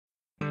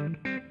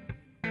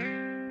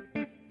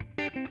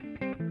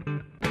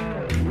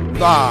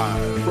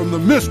Live from the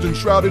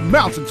mist-enshrouded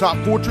mountaintop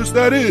fortress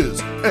that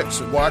is X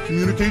and Y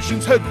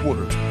Communications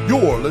headquarters,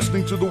 you're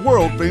listening to the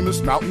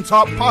world-famous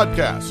Mountaintop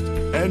Podcast.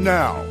 And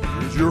now,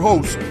 here's your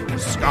host,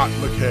 Scott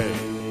McKay.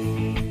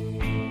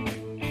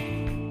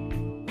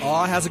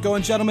 How's it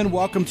going, gentlemen?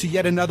 Welcome to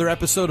yet another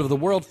episode of the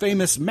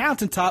world-famous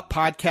Mountaintop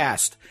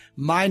Podcast.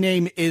 My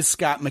name is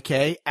Scott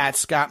McKay, at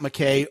Scott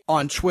McKay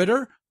on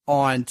Twitter,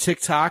 on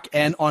TikTok,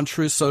 and on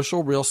Truth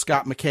Social, Real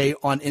Scott McKay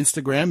on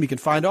Instagram. You can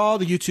find all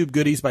the YouTube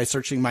goodies by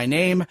searching my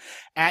name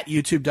at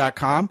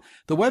youtube.com.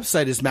 The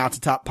website is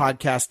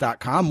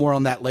mountaintoppodcast.com. More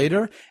on that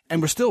later.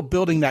 And we're still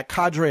building that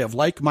cadre of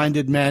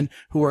like-minded men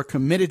who are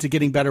committed to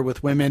getting better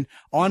with women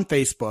on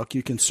Facebook.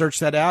 You can search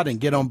that out and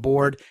get on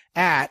board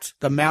at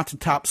the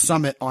Mountaintop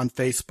Summit on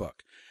Facebook.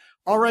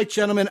 All right,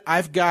 gentlemen,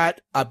 I've got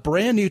a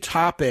brand new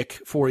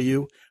topic for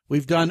you.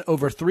 We've done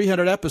over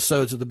 300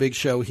 episodes of the big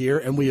show here,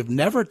 and we have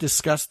never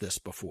discussed this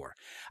before.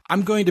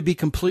 I'm going to be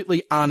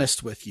completely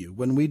honest with you.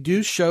 When we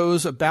do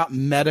shows about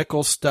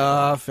medical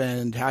stuff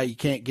and how you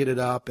can't get it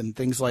up and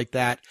things like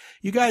that,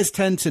 you guys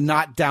tend to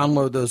not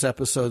download those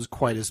episodes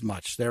quite as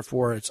much.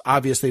 Therefore, it's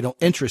obvious they don't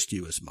interest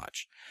you as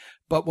much.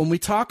 But when we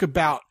talk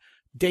about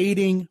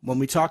dating, when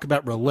we talk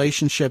about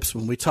relationships,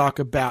 when we talk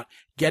about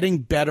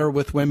getting better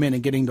with women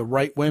and getting the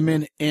right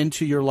women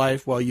into your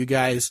life, well, you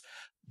guys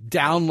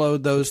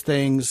download those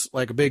things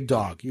like a big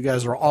dog. You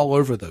guys are all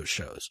over those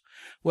shows.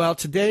 Well,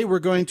 today we're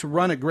going to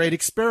run a great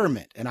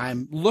experiment, and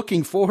I'm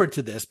looking forward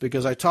to this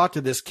because I talked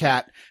to this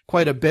cat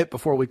quite a bit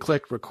before we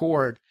clicked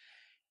record.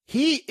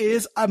 He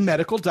is a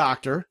medical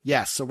doctor.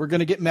 Yes, so we're going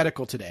to get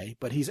medical today,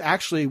 but he's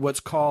actually what's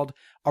called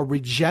a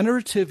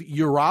regenerative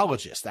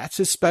urologist. That's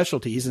his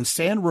specialty. He's in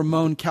San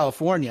Ramon,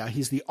 California.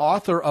 He's the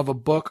author of a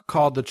book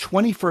called The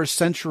 21st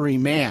Century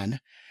Man.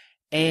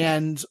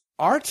 And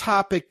our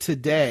topic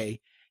today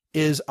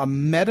is a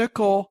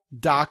medical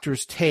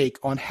doctor's take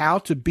on how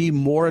to be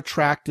more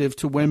attractive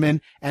to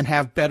women and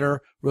have better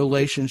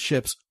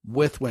relationships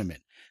with women.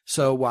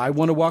 So I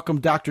want to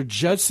welcome Dr.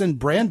 Judson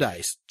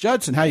Brandeis.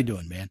 Judson, how you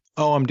doing, man?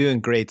 Oh, I'm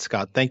doing great,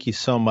 Scott. Thank you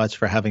so much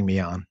for having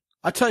me on.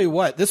 I'll tell you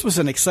what, this was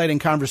an exciting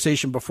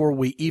conversation before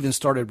we even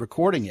started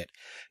recording it.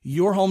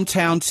 Your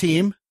hometown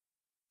team,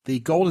 the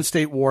Golden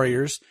State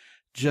Warriors,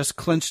 just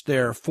clinched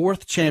their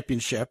 4th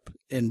championship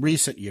in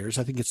recent years.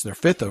 I think it's their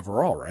 5th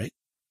overall, right?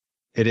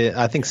 It is,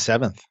 I think,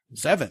 7th.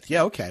 7th.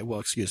 Yeah. Okay. Well,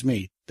 excuse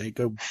me. They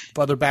go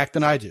further back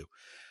than I do,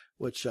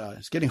 which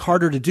is getting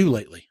harder to do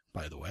lately,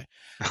 by the way.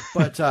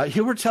 But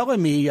you were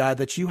telling me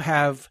that you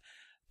have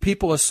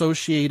people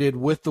associated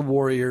with the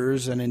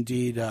Warriors and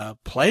indeed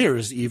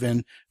players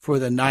even for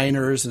the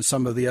Niners and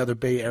some of the other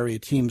Bay Area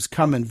teams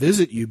come and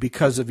visit you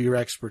because of your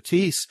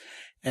expertise.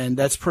 And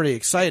that's pretty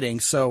exciting.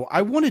 So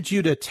I wanted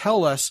you to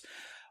tell us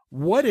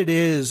what it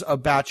is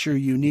about your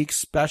unique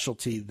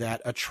specialty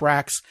that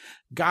attracts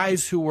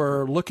guys who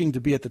are looking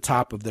to be at the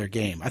top of their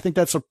game. I think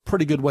that's a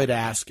pretty good way to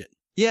ask it.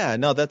 Yeah,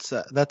 no, that's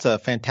a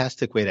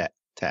fantastic way to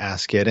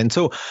ask it. And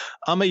so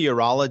I'm a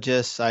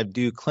urologist. I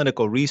do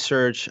clinical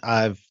research.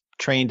 I've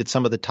trained at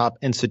some of the top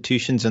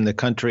institutions in the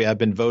country. I've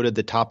been voted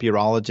the top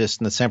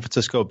urologist in the San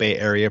Francisco Bay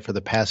Area for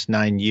the past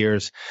 9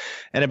 years.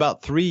 And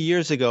about 3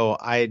 years ago,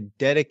 I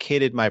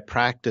dedicated my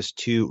practice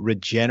to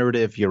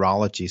regenerative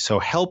urology. So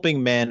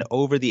helping men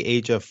over the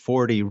age of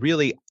 40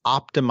 really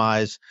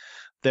optimize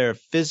their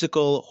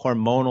physical,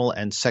 hormonal,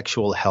 and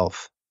sexual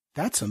health.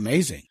 That's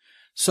amazing.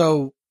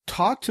 So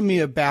talk to me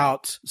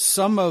about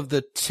some of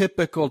the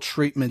typical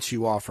treatments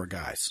you offer,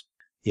 guys.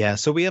 Yeah,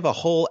 so we have a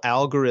whole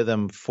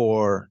algorithm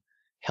for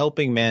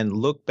helping men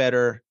look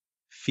better,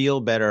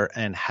 feel better,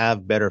 and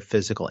have better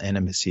physical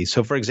intimacy.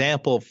 So, for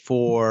example,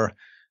 for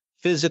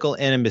physical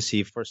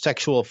intimacy, for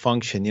sexual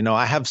function,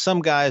 I have some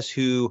guys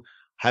who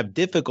have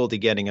difficulty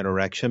getting an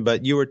erection,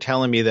 but you were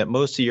telling me that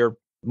most of your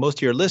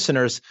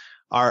listeners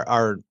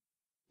are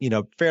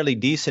fairly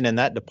decent in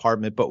that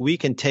department, but we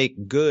can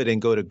take good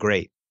and go to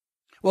great.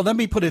 Well, let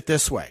me put it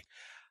this way.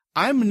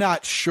 I'm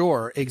not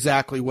sure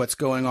exactly what's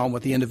going on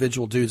with the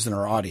individual dudes in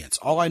our audience.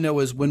 All I know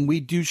is when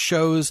we do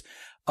shows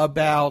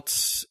about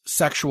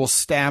sexual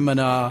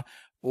stamina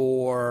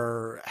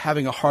or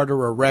having a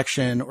harder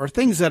erection or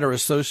things that are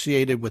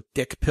associated with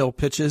dick pill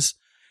pitches,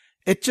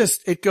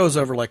 it goes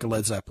over like a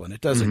Led Zeppelin.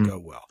 It doesn't go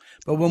well.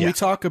 But when we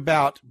talk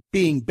about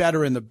being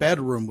better in the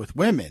bedroom with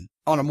women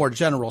on a more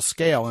general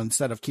scale,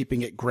 instead of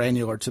keeping it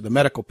granular to the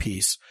medical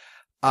piece,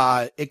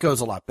 it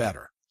goes a lot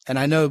better. And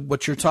I know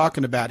what you're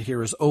talking about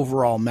here is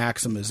overall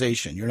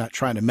maximization. You're not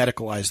trying to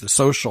medicalize the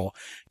social.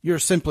 You're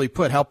simply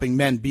put helping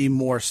men be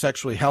more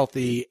sexually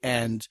healthy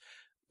and,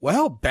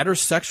 well, better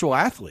sexual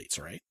athletes,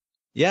 right?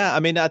 Yeah, I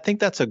mean, I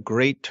think that's a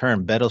great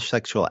term, better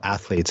sexual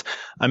athletes.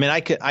 I mean, I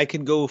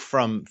could go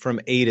from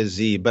A to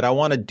Z, but I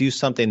want to do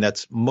something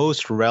that's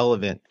most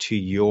relevant to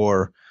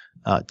your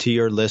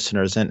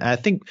listeners. And I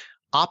think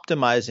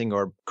optimizing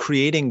or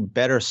creating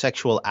better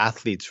sexual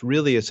athletes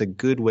really is a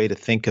good way to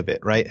think of it,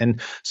 right? And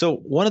so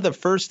one of the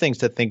first things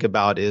to think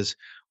about is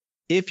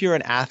if you're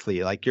an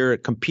athlete, like you're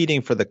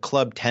competing for the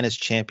club tennis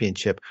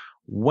championship,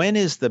 when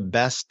is the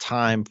best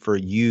time for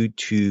you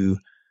to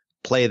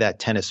play that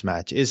tennis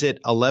match? Is it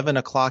 11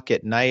 o'clock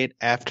at night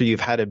after you've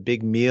had a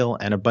big meal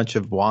and a bunch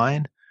of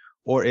wine?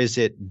 Or is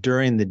it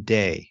during the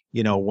day,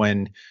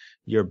 when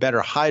you're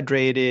better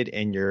hydrated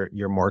and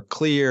you're more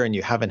clear and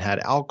you haven't had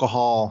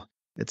alcohol,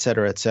 et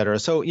cetera, et cetera.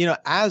 So,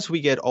 as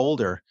we get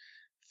older,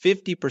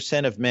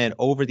 50% of men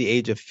over the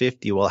age of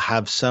 50 will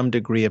have some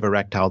degree of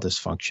erectile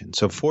dysfunction.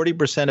 So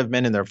 40% of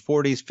men in their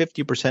 40s,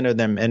 50% of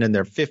them men in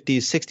their 50s,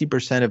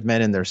 60% of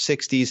men in their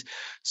 60s.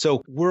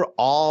 So we're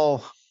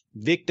all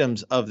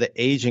victims of the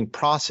aging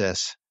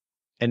process,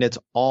 and it's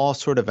all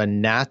sort of a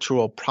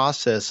natural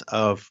process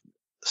of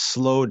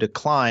slow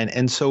decline.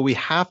 And so we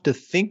have to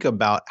think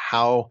about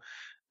how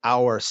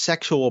our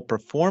sexual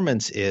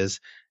performance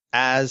is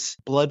as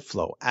blood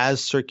flow,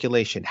 as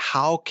circulation.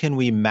 How can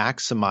we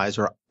maximize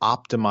or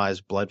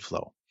optimize blood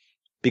flow?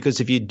 Because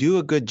if you do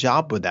a good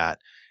job with that,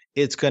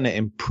 it's going to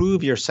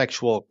improve your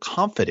sexual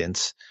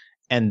confidence,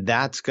 and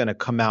that's going to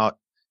come out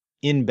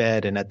in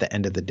bed and at the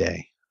end of the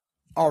day.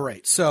 All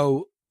right.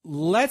 So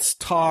let's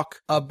talk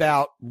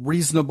about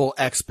reasonable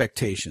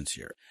expectations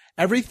here.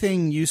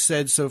 Everything you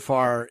said so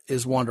far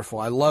is wonderful.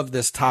 I love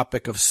this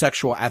topic of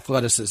sexual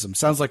athleticism.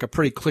 Sounds like a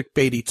pretty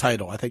clickbaity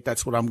title. I think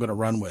that's what I'm going to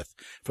run with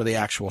for the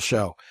actual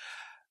show.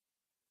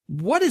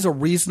 What is a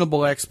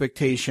reasonable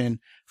expectation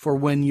for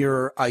when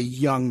you're a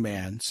young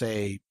man,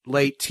 say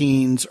late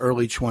teens,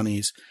 early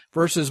 20s,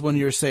 versus when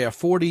you're, say, a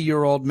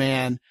 40-year-old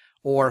man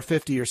or a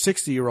 50 or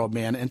 60-year-old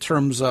man in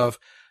terms of,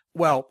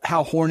 well,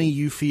 how horny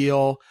you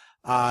feel,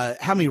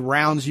 how many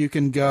rounds you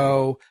can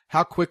go,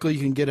 how quickly you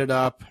can get it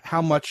up,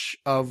 how much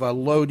of a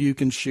load you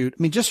can shoot.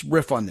 I mean, just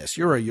riff on this.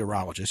 You're a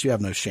urologist. You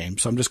have no shame,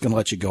 so I'm just going to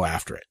let you go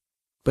after it.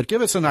 But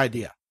give us an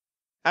idea.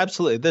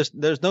 Absolutely.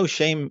 There's no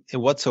shame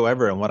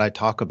whatsoever in what I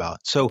talk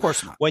about. So of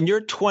course not. When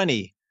you're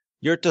 20,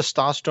 your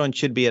testosterone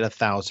should be at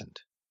 1,000,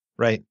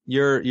 right?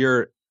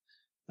 Your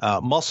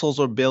muscles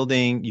are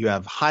building, you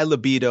have high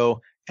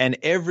libido, and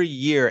every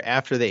year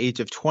after the age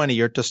of 20,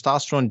 your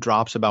testosterone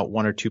drops about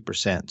 1 or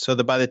 2%. So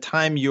that by the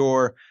time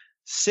you're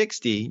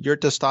 60, your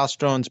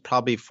testosterone's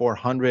probably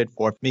 400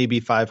 or maybe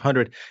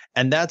 500.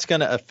 And that's going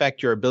to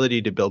affect your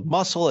ability to build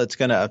muscle. It's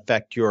going to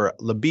affect your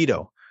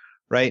libido,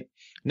 right?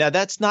 Now,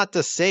 that's not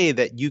to say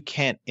that you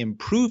can't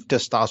improve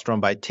testosterone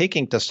by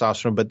taking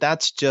testosterone, but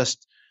that's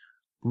just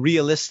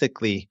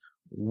realistically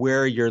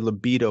where your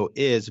libido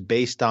is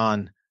based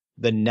on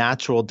the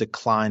natural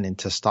decline in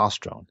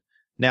testosterone.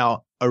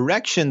 Now,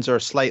 erections are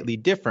slightly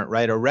different,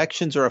 right?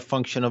 Erections are a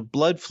function of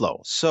blood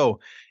flow. So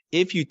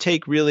if you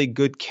take really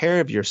good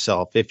care of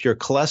yourself, if your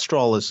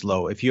cholesterol is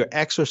low, if you're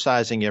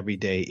exercising every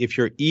day, if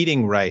you're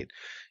eating right,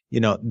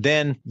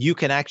 then you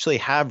can actually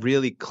have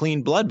really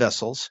clean blood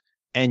vessels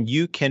and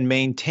you can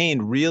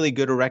maintain really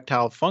good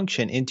erectile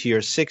function into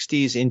your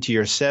 60s, into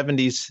your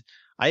 70s.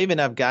 I even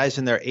have guys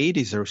in their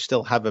 80s who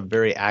still have a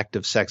very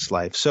active sex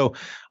life. So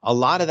a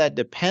lot of that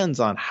depends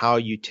on how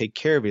you take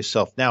care of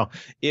yourself. Now,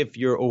 if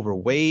you're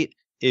overweight,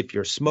 if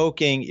you're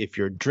smoking, if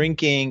you're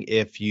drinking,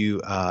 if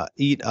you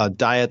eat a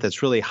diet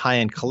that's really high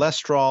in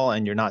cholesterol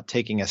and you're not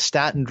taking a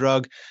statin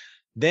drug,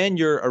 then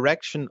your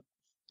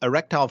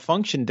erectile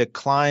function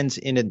declines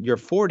in your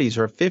 40s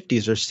or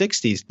 50s or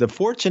 60s.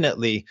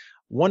 Fortunately,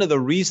 one of the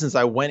reasons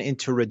I went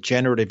into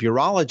regenerative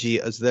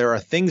urology is there are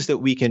things that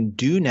we can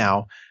do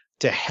now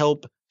to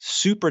help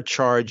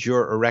supercharge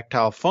your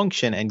erectile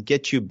function and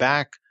get you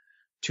back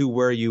to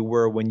where you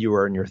were when you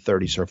were in your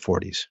 30s or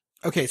 40s.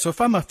 Okay, so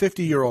if I'm a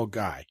 50-year-old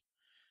guy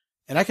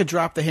and I could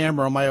drop the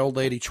hammer on my old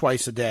lady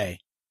twice a day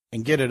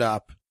and get it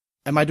up,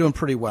 am I doing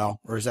pretty well,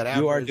 or is that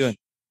average?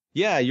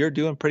 You're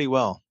doing pretty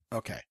well.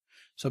 Okay,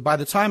 so by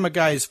the time a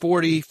guy is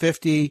 40,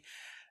 50,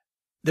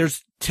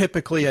 there's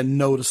typically a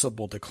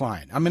noticeable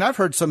decline. I mean, I've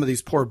heard some of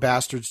these poor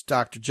bastards,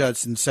 Dr.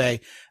 Judson,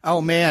 say,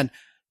 oh man,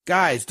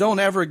 guys, don't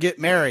ever get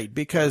married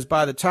because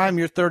by the time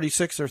you're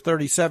 36 or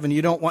 37,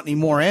 you don't want any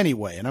more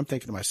anyway. And I'm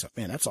thinking to myself,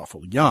 man, that's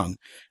awful young.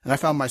 And I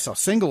found myself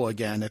single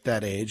again at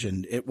that age,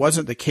 and it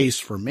wasn't the case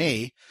for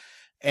me.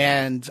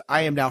 And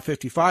I am now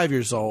 55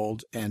 years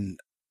old. And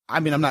I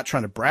mean, I'm not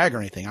trying to brag or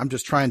anything. I'm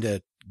just trying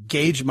to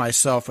gauge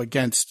myself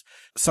against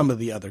some of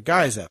the other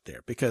guys out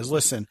there because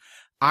listen,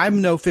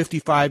 I'm no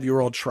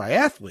 55-year-old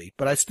triathlete,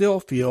 but I still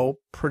feel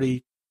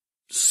pretty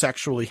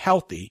sexually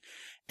healthy.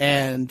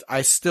 And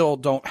I still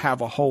don't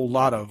have a whole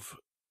lot of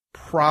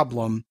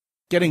problem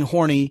getting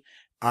horny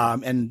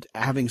and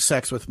having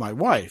sex with my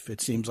wife. It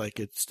seems like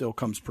it still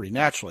comes pretty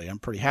naturally. I'm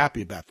pretty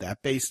happy about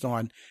that based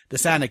on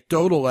this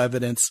anecdotal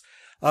evidence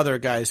other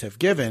guys have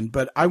given.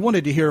 But I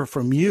wanted to hear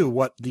from you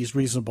what these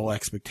reasonable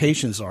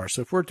expectations are.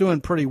 So if we're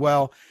doing pretty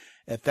well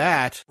at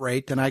that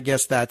rate, then I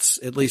guess that's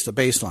at least a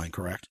baseline,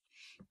 correct?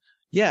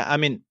 Yeah, I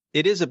mean,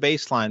 it is a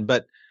baseline,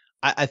 but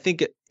I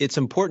think it's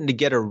important to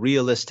get a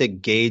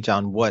realistic gauge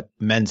on what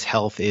men's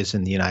health is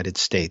in the United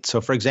States.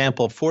 So, for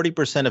example,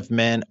 40% of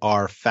men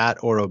are fat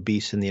or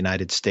obese in the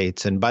United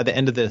States. And by the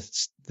end of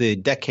the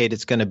decade,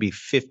 it's going to be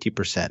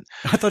 50%.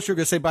 I thought you were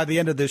going to say by the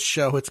end of this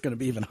show, it's going to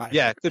be even higher.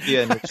 Yeah, it could be.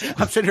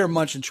 I'm sitting here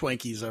munching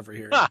Twinkies over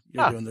here.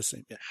 You're doing the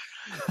same.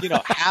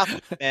 Yeah. Half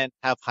of men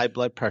have high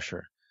blood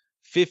pressure.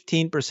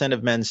 15%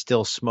 of men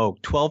still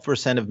smoke.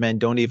 12% of men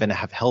don't even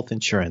have health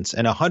insurance.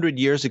 And 100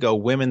 years ago,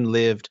 women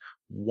lived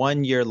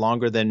 1 year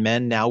longer than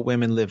men. Now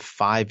women live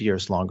 5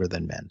 years longer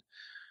than men.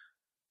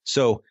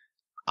 So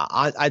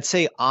I'd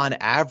say on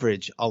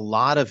average, a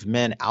lot of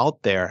men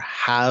out there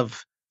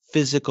have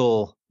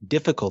physical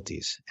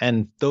difficulties,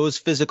 and those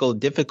physical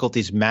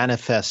difficulties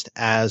manifest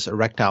as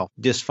erectile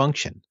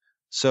dysfunction.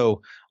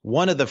 So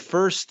one of the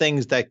first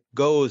things that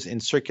goes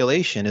in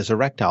circulation is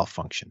erectile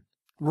function.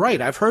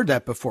 Right. I've heard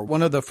that before.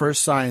 One of the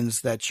first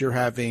signs that you're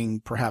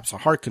having perhaps a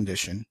heart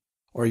condition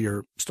or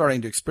you're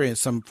starting to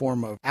experience some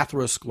form of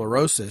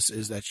atherosclerosis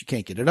is that you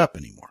can't get it up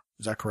anymore.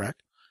 Is that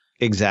correct?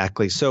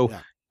 Exactly. So,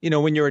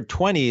 when you're in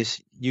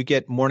 20s, you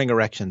get morning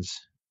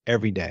erections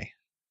every day.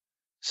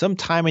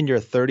 Sometime in your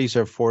 30s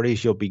or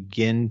 40s, you'll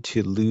begin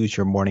to lose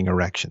your morning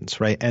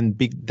erections, right? And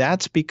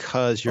that's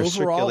because your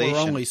overall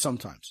circulation. Or only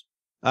sometimes?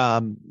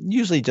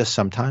 Usually just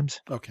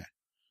sometimes. Okay.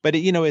 But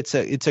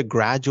it's a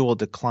gradual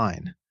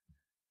decline.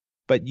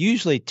 But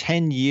usually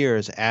 10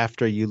 years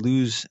after you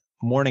lose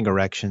morning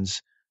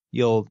erections,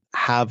 you'll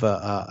have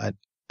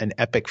an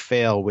epic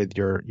fail with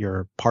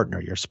your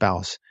partner, your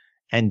spouse.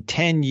 And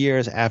 10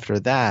 years after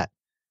that,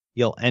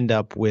 you'll end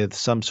up with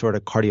some sort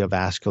of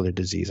cardiovascular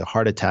disease, a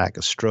heart attack,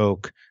 a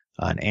stroke,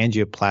 an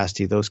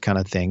angioplasty, those kind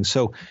of things.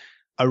 So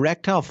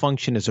erectile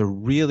function is a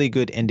really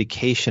good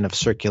indication of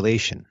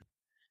circulation.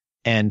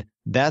 And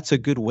that's a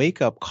good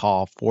wake-up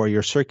call for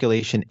your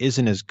circulation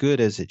isn't as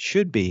good as it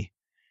should be.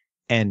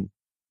 And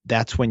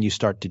that's when you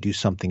start to do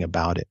something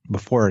about it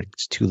before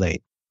it's too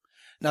late.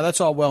 Now, that's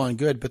all well and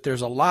good, but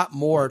there's a lot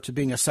more to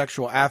being a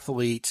sexual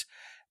athlete.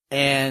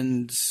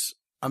 And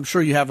I'm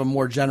sure you have a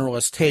more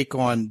generalist take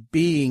on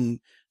being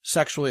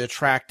sexually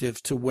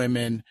attractive to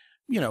women,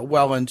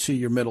 well into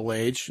your middle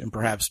age and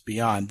perhaps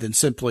beyond than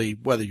simply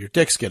whether your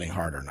dick's getting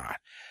hard or not.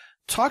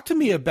 Talk to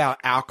me about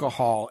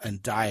alcohol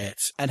and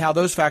diet and how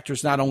those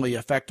factors not only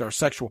affect our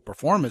sexual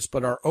performance,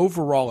 but our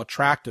overall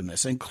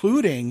attractiveness,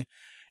 including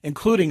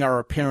our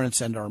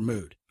appearance and our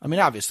mood. I mean,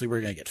 obviously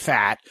we're going to get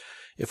fat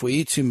if we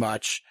eat too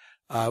much.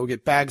 We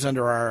get bags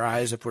under our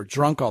eyes if we're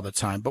drunk all the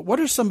time. But what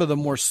are some of the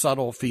more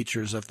subtle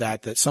features of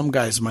that some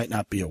guys might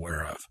not be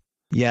aware of?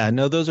 Yeah,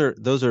 no, those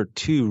are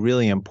two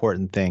really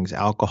important things,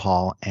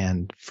 alcohol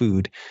and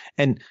food.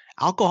 And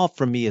alcohol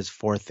for me is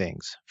four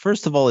things.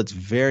 First of all, it's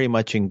very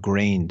much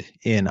ingrained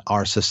in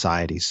our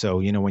society.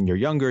 So, when you're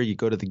younger, you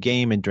go to the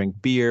game and drink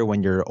beer.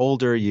 When you're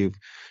older,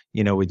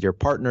 with your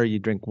partner, you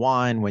drink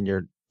wine. When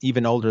you're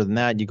even older than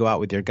that, you go out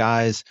with your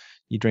guys,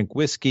 you drink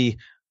whiskey.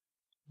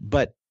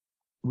 But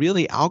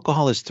really,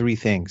 alcohol is three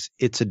things.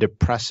 It's a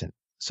depressant.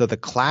 So the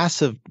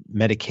class of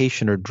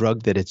medication or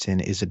drug that it's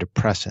in is a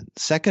depressant.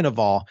 Second of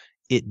all,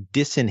 it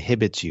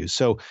disinhibits you.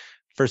 So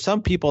for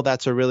some people,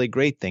 that's a really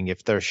great thing.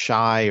 If they're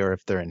shy or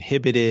if they're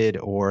inhibited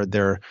or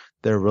they're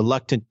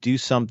reluctant to do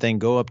something,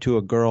 go up to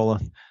a girl,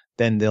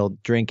 then they'll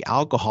drink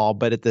alcohol.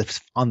 But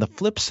on the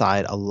flip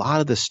side, a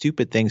lot of the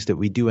stupid things that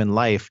we do in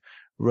life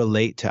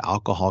relate to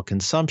alcohol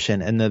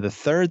consumption. And then the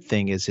third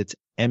thing is it's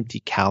empty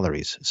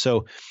calories.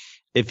 So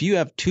if you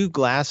have 2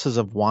 glasses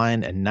of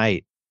wine a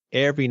night,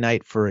 every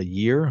night for a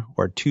year,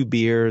 or 2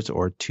 beers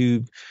or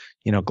 2,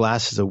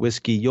 glasses of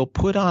whiskey, you'll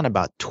put on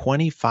about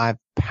 25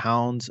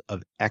 pounds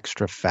of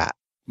extra fat.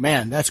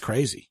 Man, that's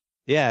crazy.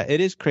 Yeah,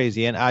 it is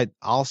crazy. And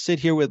I'll sit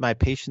here with my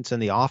patients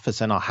in the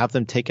office and I'll have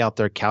them take out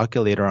their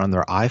calculator on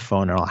their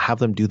iPhone and I'll have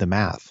them do the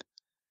math.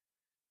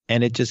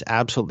 And it just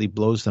absolutely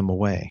blows them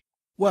away.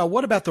 Well,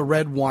 what about the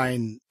red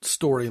wine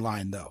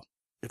storyline, though?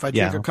 If I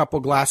drink a couple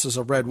glasses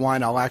of red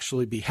wine, I'll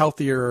actually be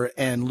healthier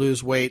and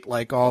lose weight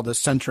like all the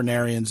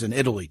centenarians in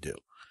Italy do.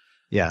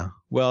 Yeah.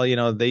 Well,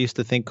 they used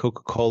to think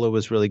Coca-Cola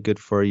was really good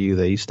for you.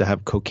 They used to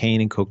have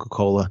cocaine in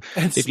Coca-Cola.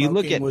 And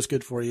smoking was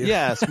good for you.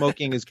 Yeah,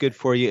 smoking is good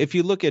for you. If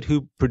you look at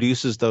who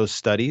produces those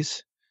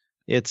studies,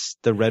 it's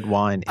the red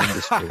wine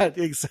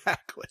industry.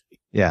 Exactly.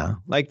 Yeah.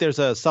 Like there's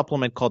a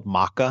supplement called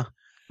maca,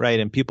 right?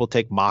 And people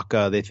take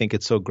maca. They think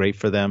it's so great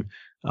for them.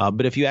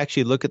 But if you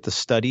actually look at the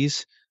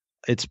studies,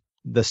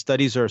 the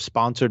studies are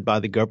sponsored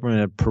by the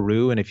government of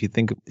Peru. And if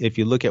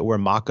you look at where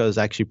maca is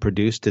actually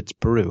produced, it's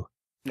Peru.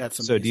 That's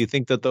amazing. So do you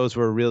think that those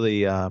were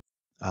really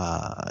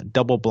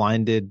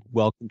double-blinded,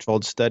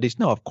 well-controlled studies?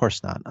 No, of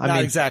course not.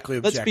 Not exactly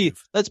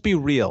objective. Let's be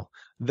real.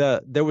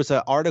 There was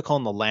an article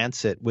in The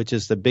Lancet, which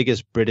is the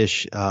biggest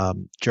British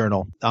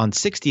journal, on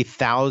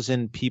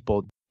 60,000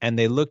 people, and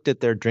they looked at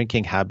their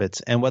drinking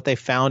habits. And what they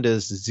found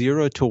is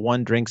 0 to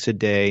 1 drinks a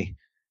day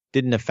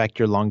didn't affect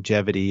your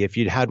longevity. If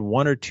you'd had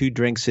 1 or 2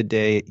 drinks a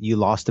day, you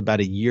lost about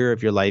a year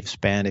of your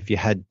lifespan. If you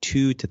had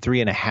 2 to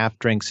 3.5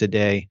 drinks a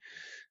day,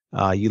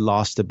 you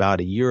lost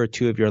about a year or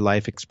 2 of your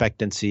life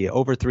expectancy.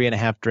 Over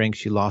 3.5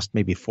 drinks, you lost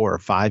maybe 4 or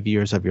 5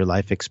 years of your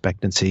life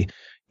expectancy.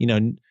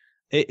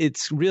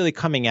 It's really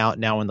coming out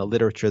now in the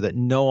literature that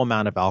no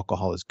amount of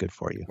alcohol is good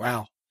for you.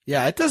 Wow.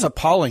 Yeah, it does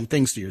appalling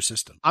things to your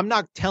system. I'm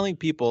not telling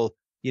people,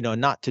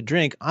 not to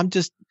drink. I'm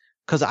just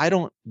because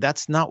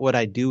that's not what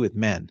I do with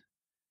men.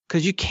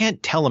 Because you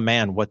can't tell a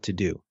man what to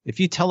do. If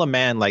you tell a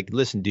man, like,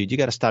 listen, dude, you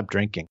got to stop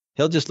drinking,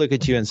 he'll just look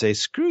at you and say,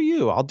 screw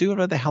you. I'll do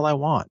whatever the hell I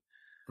want.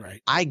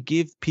 Right. I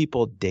give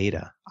people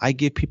data. I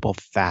give people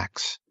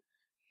facts.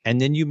 And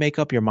then you make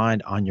up your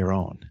mind on your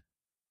own.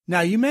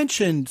 Now, you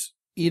mentioned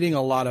eating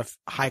a lot of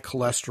high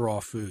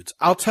cholesterol foods.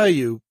 I'll tell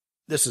you,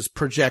 this is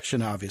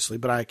projection, obviously,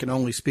 but I can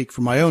only speak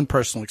from my own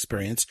personal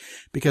experience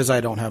because I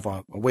don't have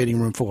a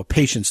waiting room full of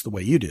patients the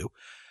way you do.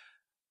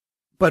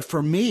 But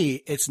for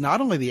me, it's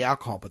not only the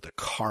alcohol, but the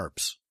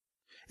carbs.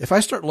 If I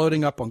start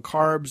loading up on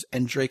carbs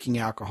and drinking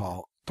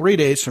alcohol, 3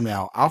 days from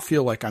now, I'll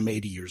feel like I'm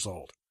 80 years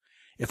old.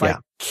 If I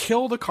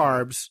kill the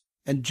carbs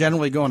and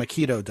generally go on a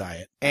keto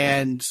diet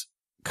and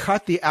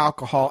cut the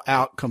alcohol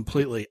out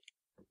completely,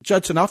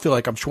 Judson, I'll feel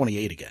like I'm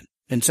 28 again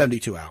in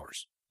 72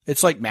 hours.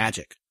 It's like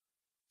magic.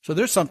 So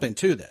there's something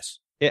to this.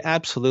 Yeah,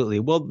 absolutely.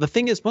 Well, the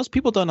thing is, most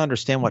people don't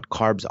understand what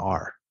carbs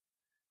are.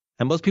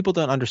 And most people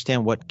don't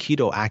understand what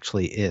keto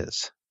actually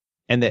is.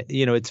 And that,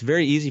 it's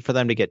very easy for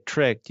them to get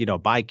tricked,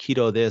 buy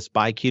keto this,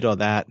 buy keto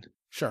that.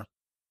 Sure.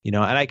 And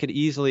I can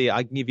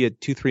give you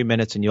 2-3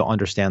 minutes and you'll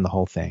understand the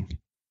whole thing.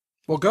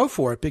 Well, go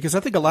for it, because I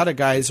think a lot of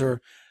guys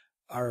are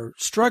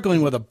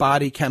struggling with a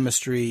body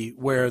chemistry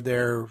where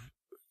they're,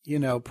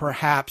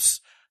 perhaps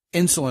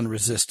insulin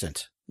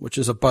resistant, which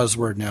is a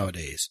buzzword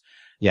nowadays.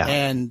 Yeah.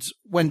 And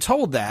when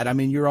told that, I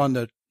mean, you're on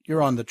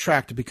the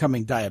track to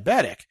becoming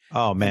diabetic.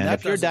 Oh man,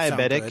 if you're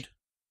diabetic,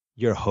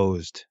 you're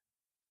hosed.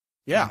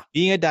 Yeah.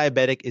 Being a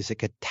diabetic is a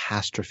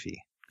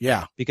catastrophe.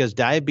 Yeah. Because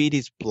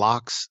diabetes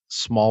blocks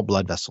small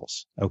blood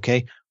vessels.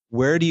 Okay.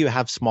 Where do you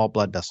have small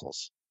blood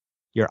vessels?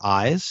 Your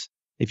eyes.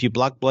 If you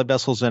block blood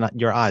vessels in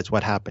your eyes,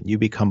 what happened? You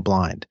become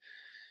blind.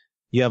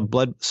 You have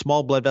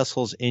small blood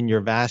vessels in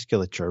your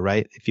vasculature,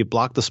 right? If you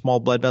block the small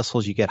blood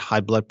vessels, you get high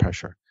blood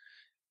pressure.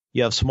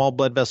 You have small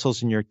blood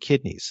vessels in your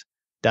kidneys.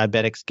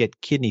 Diabetics get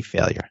kidney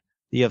failure.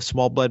 You have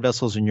small blood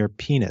vessels in your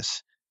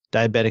penis.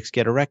 Diabetics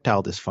get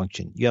erectile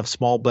dysfunction. You have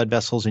small blood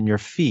vessels in your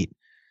feet.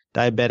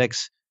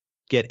 Diabetics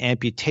get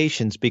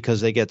amputations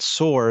because they get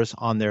sores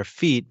on their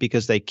feet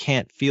because they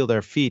can't feel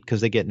their feet because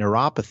they get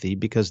neuropathy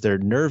because their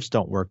nerves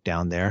don't work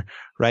down there,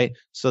 right?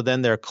 So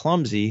then they're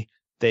clumsy.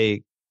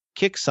 They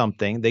kick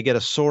something. They get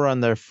a sore on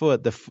their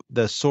foot.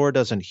 The sore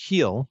doesn't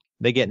heal.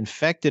 They get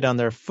infected on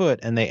their foot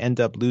and they end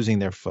up losing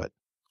their foot.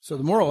 So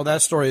the moral of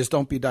that story is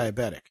don't be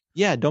diabetic.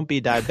 Yeah, don't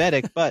be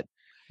diabetic. But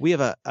we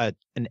have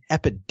an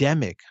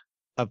epidemic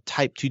of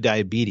type 2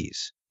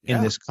 diabetes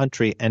in this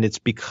country. And it's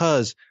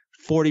because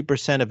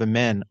 40% of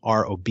men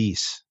are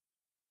obese,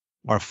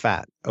 are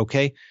fat.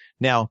 Okay.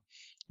 Now,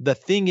 the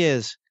thing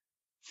is,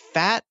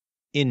 fat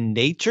in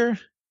nature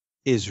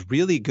is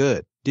really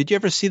good. Did you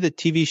ever see the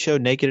TV show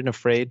Naked and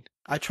Afraid?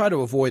 I try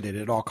to avoid it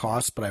at all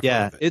costs, but I've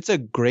heard of it. It's a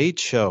great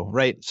show,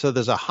 right? So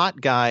there's a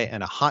hot guy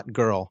and a hot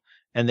girl,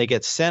 and they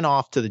get sent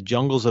off to the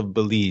jungles of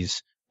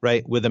Belize,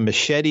 right, with a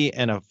machete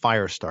and a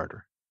fire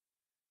starter.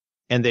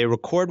 And they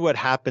record what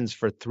happens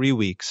for 3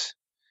 weeks.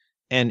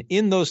 And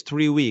in those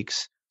 3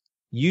 weeks,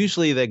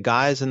 usually the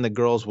guys and the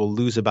girls will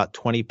lose about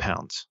 20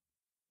 pounds,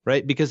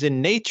 right? Because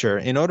in nature,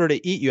 in order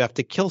to eat, you have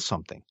to kill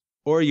something,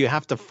 or you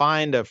have to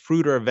find a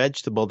fruit or a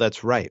vegetable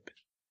that's ripe.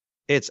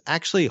 It's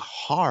actually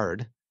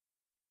hard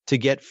to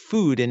get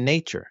food in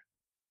nature.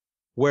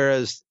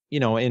 Whereas,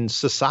 in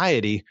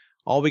society,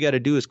 all we got to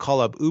do is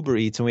call up Uber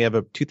Eats and we have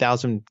a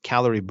 2,000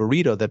 calorie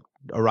burrito that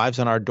arrives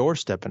on our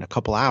doorstep in a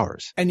couple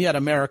hours. And yet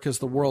America's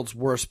the world's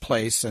worst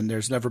place, and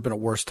there's never been a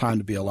worse time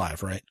to be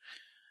alive, right?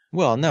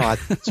 Well, no,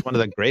 it's one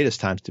of the greatest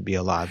times to be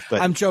alive.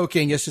 But I'm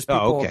joking. It's just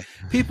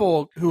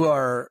people who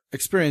are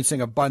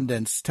experiencing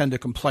abundance tend to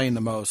complain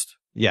the most.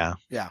 Yeah.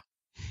 Yeah.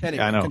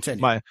 Anyway, I know.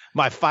 Continue. My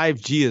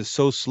 5G is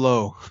so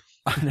slow.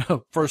 I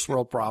know. First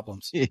world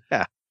problems.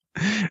 Yeah.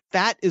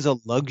 Fat is a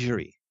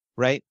luxury,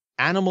 right?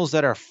 Animals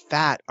that are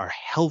fat are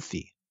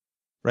healthy,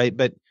 right?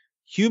 But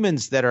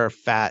humans that are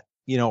fat,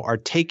 are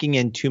taking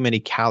in too many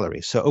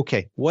calories. So,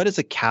 okay, what is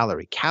a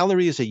calorie?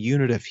 Calorie is a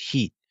unit of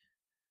heat,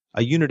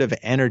 a unit of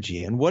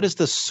energy. And what is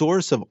the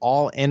source of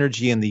all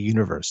energy in the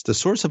universe? The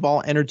source of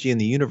all energy in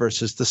the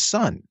universe is the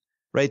sun,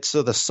 right?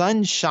 So the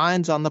sun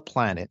shines on the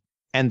planet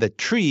and the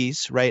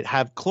trees, right,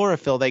 have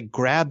chlorophyll. They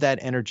grab that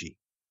energy.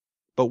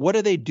 But what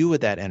do they do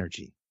with that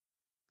energy?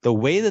 The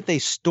way that they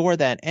store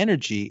that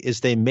energy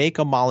is they make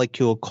a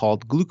molecule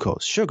called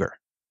glucose, sugar,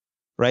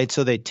 right?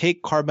 So they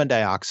take carbon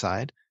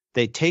dioxide,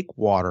 they take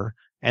water,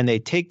 and they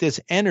take this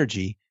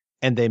energy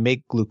and they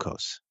make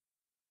glucose,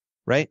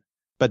 right?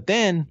 But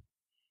then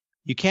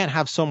you can't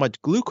have so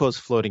much glucose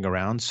floating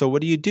around. So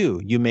what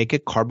do? You make a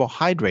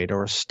carbohydrate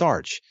or a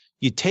starch.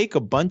 You take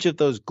a bunch of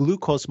those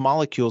glucose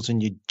molecules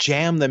and you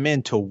jam them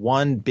into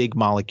one big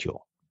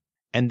molecule.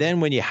 And then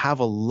when you have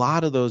a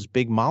lot of those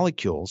big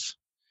molecules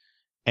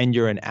and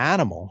you're an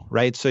animal,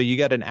 right? So you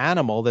got an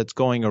animal that's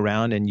going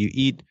around and you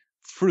eat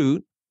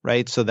fruit,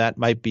 right? So that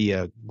might be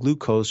a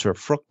glucose or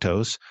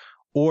fructose,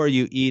 or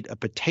you eat a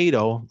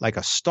potato like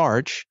a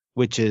starch,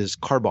 which is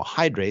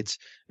carbohydrates.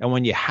 And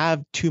when you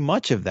have too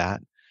much of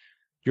that,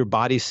 your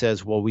body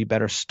says, well, we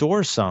better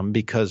store some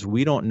because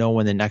we don't know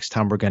when the next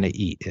time we're going to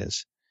eat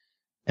is.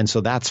 And so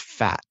that's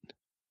fat.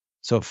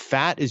 So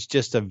fat is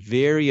just a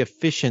very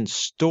efficient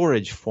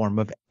storage form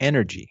of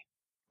energy,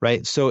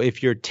 right? So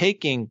if you're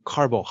taking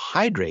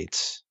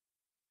carbohydrates,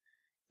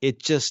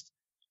 it's just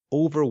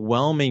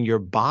overwhelming your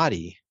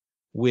body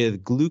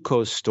with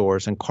glucose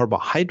stores and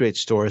carbohydrate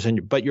stores,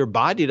 but your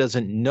body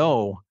doesn't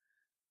know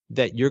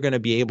that you're going to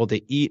be able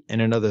to eat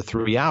in another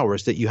 3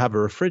 hours, that you have a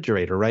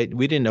refrigerator, right?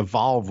 We didn't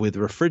evolve with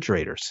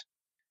refrigerators.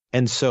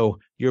 And so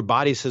your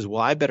body says,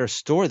 well, I better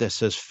store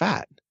this as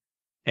fat.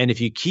 And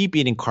if you keep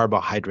eating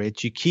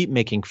carbohydrates, you keep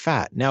making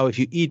fat. Now, if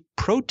you eat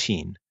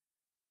protein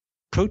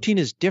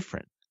is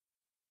different.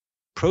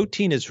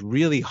 Protein is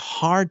really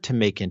hard to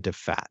make into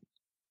fat.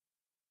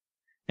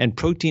 And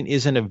protein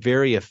isn't a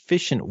very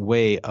efficient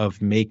way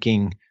of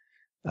making,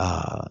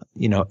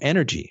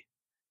 energy.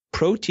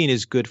 Protein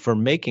is good for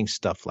making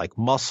stuff like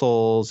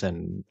muscles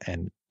and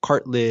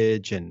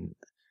cartilage and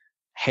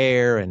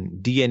hair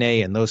and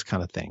DNA and those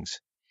kind of things.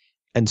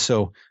 And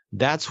so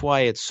that's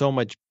why it's so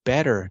much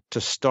better to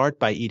start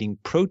by eating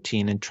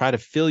protein and try to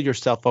fill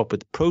yourself up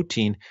with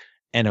protein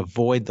and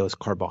avoid those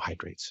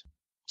carbohydrates.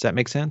 Does that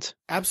make sense?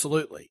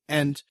 Absolutely.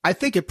 And I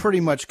think it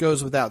pretty much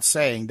goes without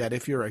saying that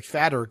if you're a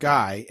fatter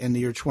guy in the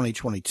year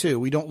 2022,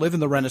 we don't live in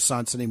the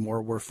Renaissance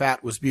anymore where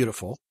fat was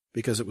beautiful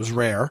because it was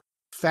rare.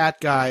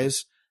 Fat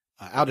guys,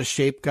 out of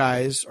shape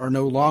guys are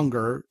no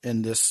longer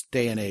in this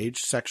day and age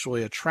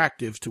sexually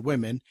attractive to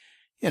women,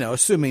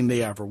 assuming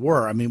they ever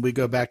were. I mean, we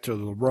go back to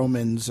the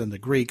Romans and the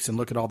Greeks and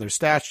look at all their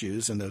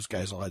statues, and those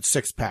guys all had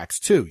six packs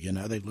too.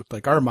 They looked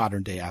like our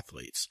modern day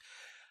athletes.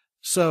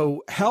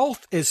 So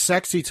health is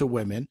sexy to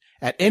women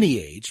at any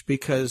age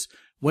because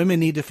women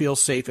need to feel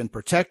safe and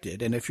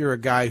protected. And if you're a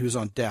guy who's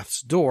on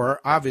death's door,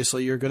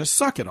 obviously you're going to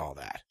suck at all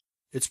that.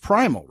 It's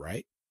primal,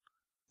 right?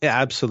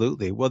 Yeah,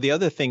 absolutely. Well, the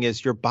other thing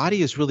is your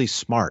body is really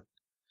smart.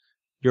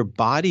 Your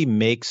body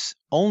makes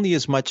only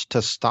as much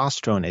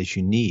testosterone as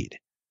you need.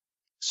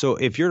 So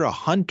if you're a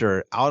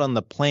hunter out on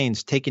the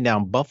plains taking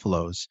down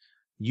buffaloes,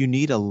 you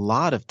need a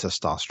lot of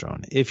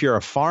testosterone. If you're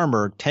a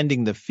farmer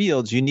tending the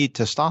fields, you need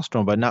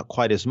testosterone, but not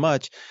quite as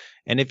much.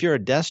 And if you're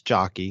a desk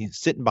jockey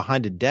sitting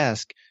behind a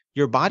desk,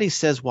 your body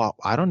says, well,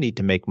 I don't need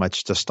to make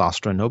much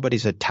testosterone.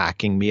 Nobody's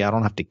attacking me. I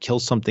don't have to kill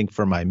something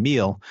for my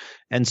meal.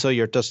 And so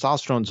your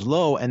testosterone's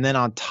low. And then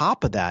on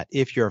top of that,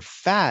 if you're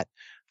fat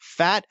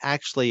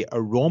actually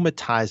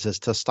aromatizes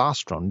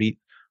testosterone,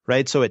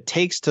 right? So it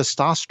takes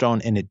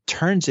testosterone and it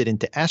turns it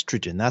into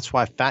estrogen. That's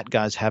why fat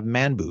guys have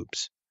man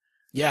boobs.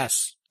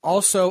 Yes.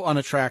 Also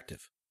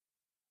unattractive.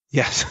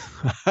 Yes,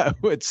 I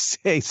would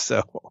say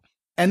so.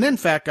 And then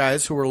fat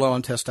guys who are low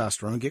on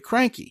testosterone get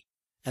cranky.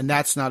 And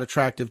that's not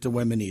attractive to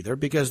women either,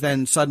 because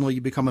then suddenly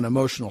you become an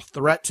emotional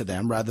threat to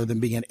them rather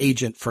than being an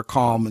agent for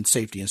calm and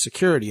safety and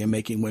security and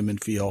making women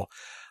feel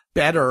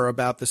better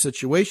about the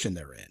situation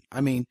they're in.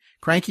 I mean,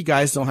 cranky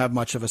guys don't have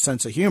much of a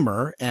sense of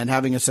humor, and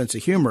having a sense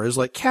of humor is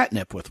like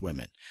catnip with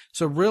women.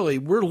 So really,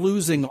 we're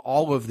losing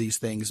all of these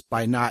things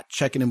by not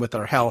checking in with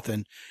our health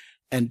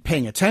and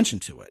paying attention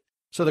to it.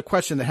 So the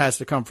question that has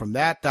to come from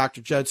that,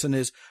 Dr. Judson,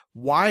 is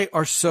why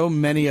are so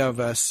many of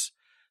us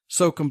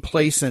so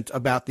complacent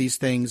about these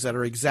things that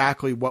are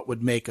exactly what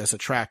would make us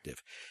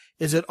attractive?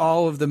 Is it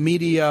all of the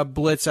media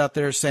blitz out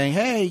there saying,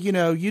 hey,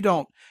 you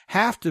don't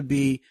have to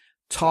be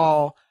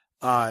tall,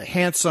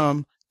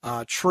 handsome,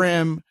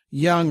 trim,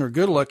 young, or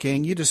good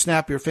looking. You just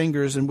snap your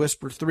fingers and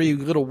whisper 3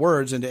 little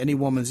words into any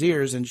woman's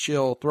ears and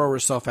she'll throw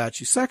herself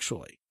at you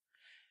sexually.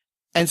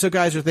 And so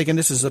guys are thinking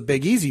this is a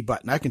big easy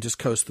button. I can just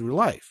coast through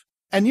life.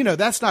 And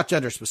that's not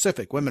gender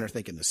specific. Women are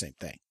thinking the same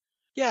thing.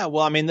 Yeah.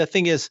 Well, I mean, the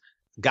thing is,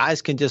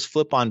 guys can just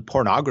flip on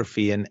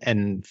pornography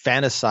and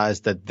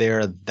fantasize that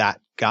they're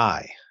that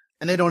guy.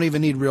 And they don't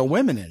even need real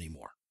women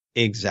anymore.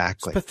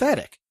 Exactly. It's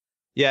pathetic.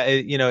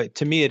 Yeah.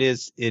 To me, it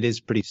is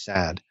pretty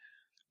sad.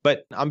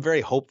 But I'm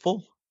very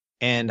hopeful,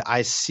 and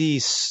I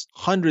see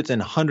hundreds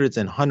and hundreds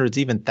and hundreds,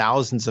 even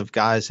thousands of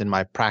guys in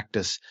my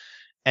practice,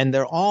 and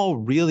they're all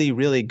really,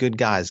 really good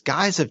guys.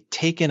 Guys have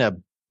taken a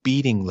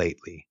beating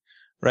lately,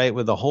 right,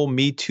 with the whole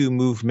Me Too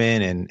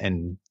movement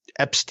and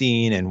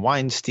Epstein and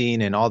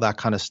Weinstein and all that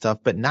kind of stuff.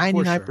 But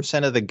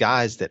 99% of the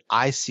guys that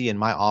I see in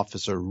my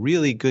office are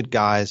really good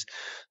guys.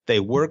 They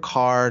work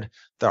hard.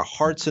 Their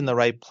heart's in the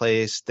right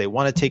place. They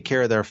want to take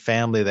care of their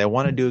family. They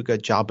want to do a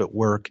good job at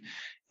work.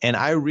 And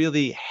I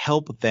really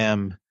help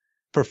them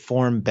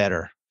perform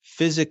better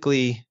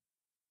physically,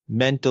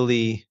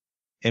 mentally,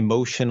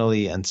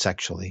 emotionally, and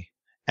sexually.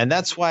 And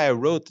that's why I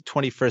wrote The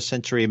 21st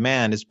Century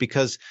Man, is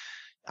because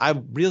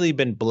I've really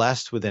been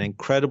blessed with an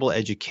incredible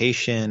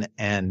education.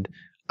 And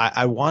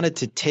I wanted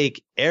to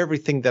take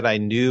everything that I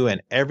knew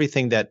and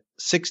everything that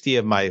 60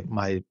 of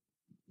my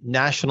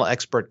national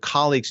expert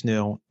colleagues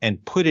knew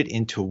and put it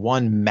into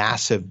one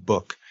massive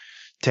book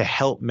to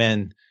help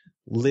men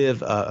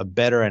live a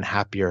better and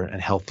happier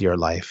and healthier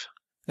life.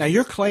 Now,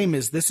 your claim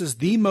is this is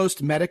the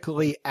most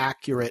medically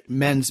accurate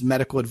men's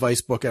medical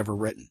advice book ever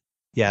written.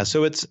 Yeah,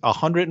 so it's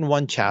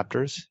 101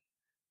 chapters.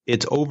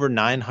 It's over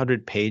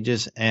 900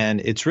 pages,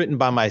 and it's written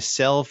by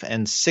myself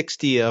and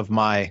 60 of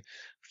my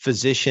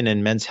physician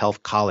and men's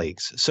health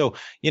colleagues. So,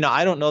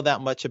 I don't know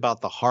that much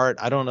about the heart.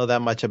 I don't know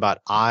that much about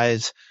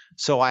eyes.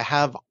 So I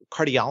have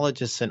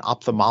cardiologists and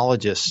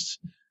ophthalmologists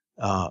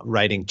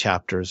writing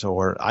chapters,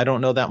 or I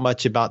don't know that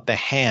much about the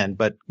hand,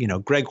 but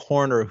Greg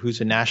Horner,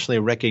 who's a nationally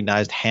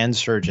recognized hand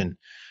surgeon,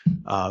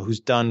 who's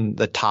done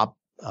the top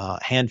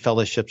hand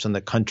fellowships in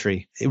the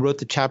country, he wrote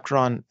the chapter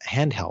on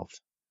hand health.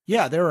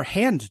 Yeah, there are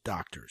hand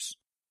doctors.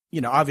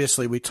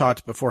 Obviously we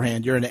talked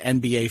beforehand, you're an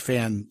NBA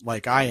fan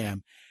like I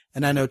am.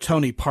 And I know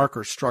Tony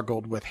Parker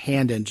struggled with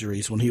hand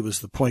injuries when he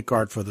was the point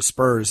guard for the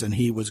Spurs, and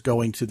he was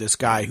going to this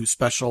guy who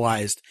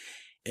specialized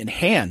in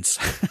hands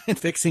and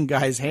fixing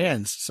guys'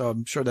 hands. So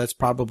I'm sure that's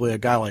probably a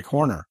guy like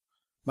Horner.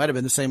 Might have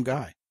been the same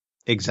guy.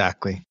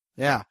 Exactly.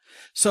 Yeah.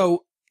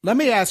 So let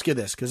me ask you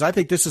this, because I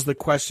think this is the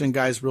question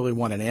guys really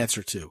want an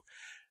answer to.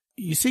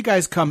 You see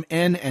guys come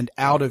in and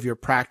out of your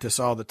practice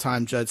all the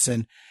time,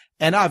 Judson,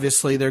 and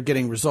obviously they're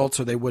getting results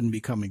or they wouldn't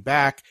be coming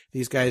back.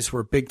 These guys who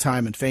are big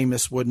time and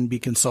famous wouldn't be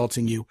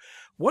consulting you.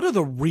 What are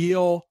the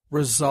real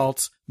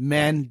results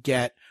men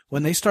get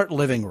when they start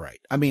living right?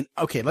 I mean,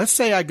 okay, let's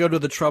say I go to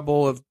the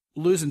trouble of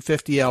losing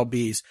 50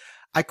 lbs.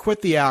 I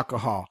quit the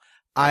alcohol.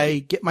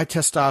 I get my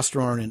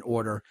testosterone in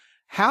order.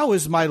 How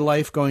is my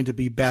life going to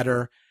be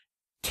better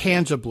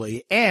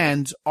tangibly?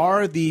 And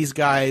are these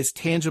guys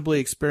tangibly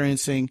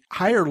experiencing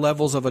higher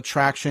levels of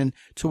attraction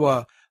to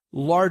a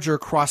larger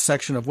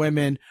cross-section of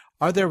women?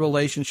 Are their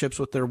relationships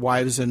with their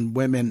wives and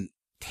women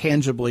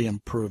tangibly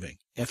improving?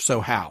 If so,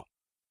 how?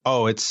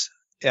 Oh,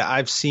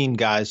 I've seen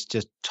guys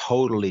just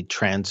totally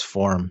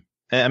transform.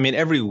 I mean,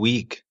 every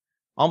week,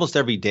 almost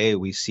every day,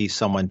 we see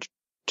someone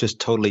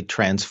just totally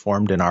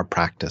transformed in our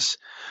practice.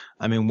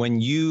 I mean, when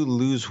you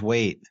lose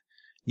weight,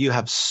 you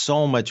have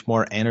so much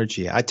more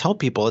energy. I tell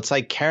people it's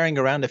like carrying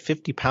around a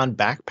 50-pound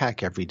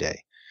backpack every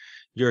day.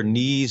 Your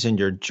knees and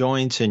your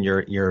joints and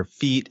your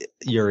feet,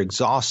 you're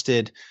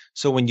exhausted.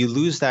 So when you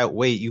lose that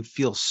weight, you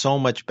feel so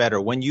much better.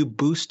 When you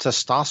boost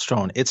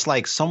testosterone, it's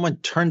like someone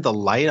turned the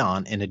light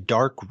on in a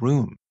dark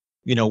room.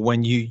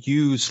 When you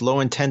use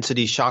low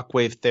intensity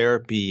shockwave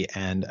therapy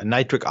and a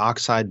nitric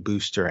oxide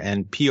booster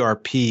and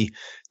PRP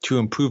to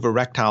improve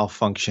erectile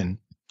function.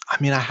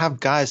 I mean, I have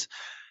guys,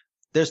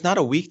 there's not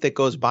a week that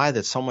goes by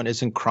that someone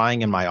isn't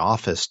crying in my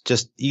office,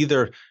 just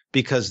either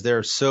because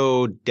they're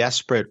so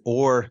desperate,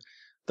 or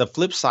the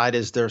flip side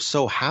is they're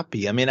so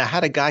happy. I mean, I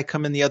had a guy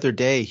come in the other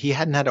day. He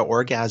hadn't had an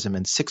orgasm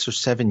in 6 or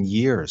 7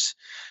 years.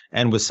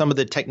 And with some of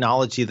the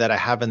technology that I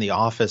have in the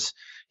office,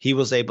 he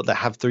was able to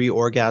have 3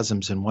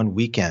 orgasms in one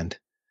weekend.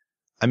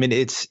 I mean,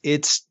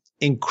 it's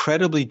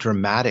incredibly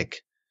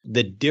dramatic,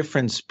 the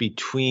difference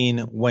between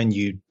when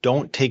you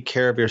don't take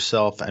care of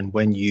yourself and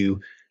when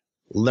you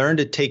learn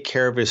to take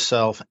care of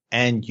yourself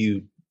and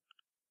you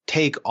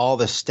take all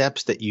the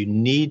steps that you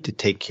need to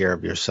take care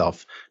of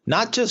yourself,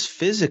 not just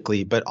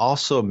physically, but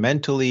also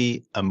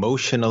mentally,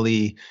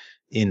 emotionally,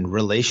 in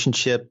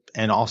relationship,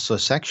 and also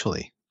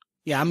sexually.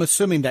 Yeah, I'm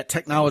assuming that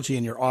technology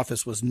in your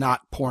office was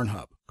not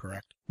Pornhub,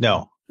 correct?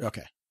 No.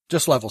 Okay.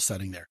 Just level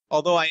setting there.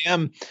 Although I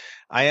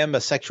am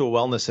a sexual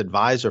wellness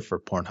advisor for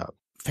Pornhub.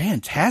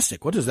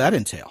 Fantastic. What does that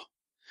entail?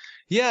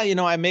 Yeah,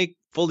 I make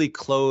fully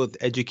clothed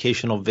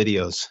educational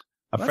videos.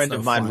 A friend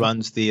of mine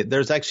runs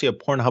there's actually a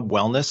Pornhub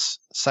wellness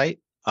site,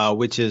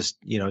 which is,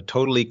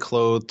 totally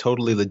clothed,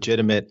 totally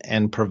legitimate,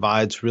 and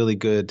provides really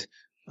good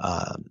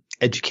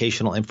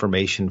educational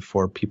information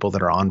for people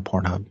that are on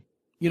Pornhub.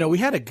 We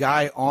had a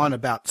guy on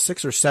about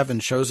 6 or 7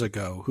 shows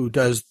ago who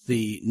does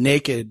the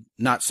naked,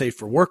 not safe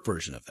for work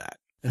version of that.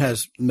 It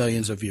has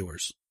millions of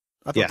viewers.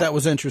 I thought that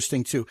was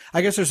interesting too.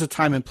 I guess there's a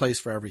time and place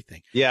for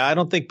everything. Yeah, I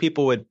don't think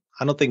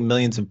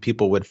millions of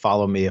people would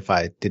follow me if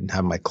I didn't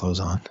have my clothes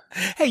on.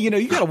 Hey,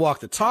 you got to walk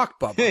the talk,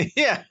 Bubba.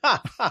 Yeah.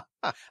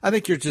 I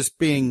think you're just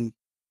being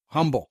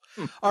humble.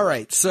 All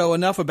right. So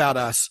enough about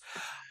us.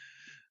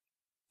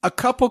 A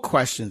couple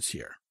questions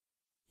here.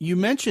 You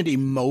mentioned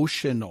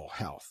emotional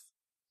health.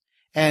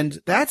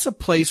 And that's a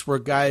place where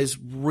guys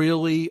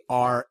really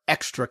are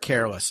extra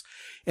careless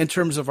in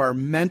terms of our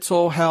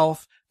mental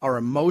health, our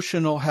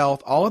emotional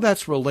health. All of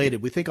that's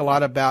related. We think a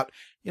lot about,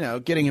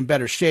 getting in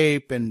better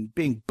shape and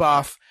being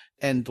buff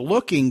and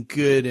looking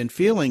good and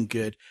feeling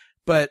good.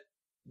 But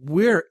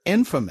we're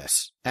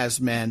infamous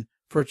as men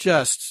for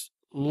just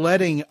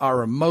letting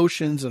our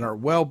emotions and our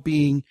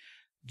well-being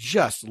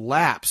just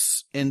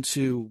lapse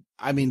into,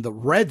 the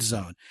red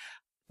zone.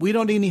 We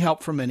don't need any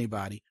help from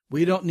anybody.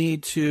 We don't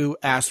need to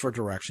ask for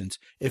directions.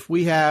 If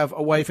we have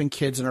a wife and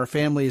kids and our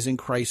family is in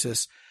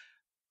crisis,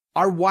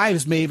 our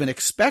wives may even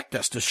expect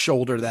us to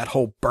shoulder that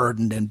whole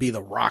burden and be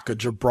the rock of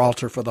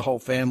Gibraltar for the whole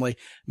family.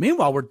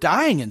 Meanwhile, we're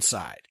dying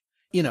inside.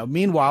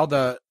 Meanwhile,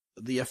 the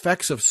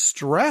effects of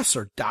stress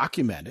are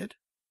documented.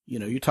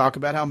 You talk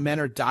about how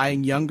men are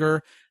dying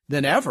younger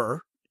than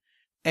ever.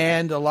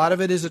 And a lot of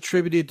it is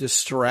attributed to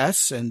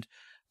stress and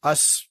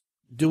us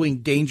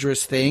doing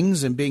dangerous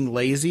things and being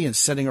lazy and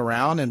sitting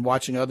around and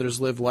watching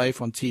others live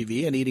life on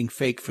TV and eating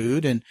fake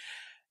food. And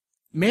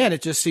man,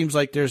 it just seems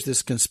like there's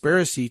this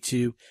conspiracy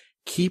to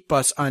keep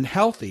us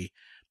unhealthy.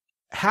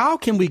 How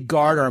can we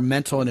guard our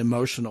mental and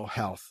emotional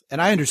health?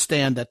 And I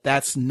understand that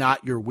that's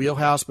not your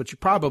wheelhouse, but you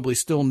probably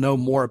still know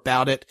more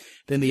about it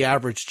than the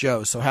average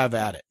Joe. So have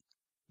at it.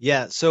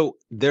 Yeah, so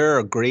there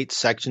are great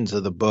sections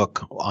of the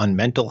book on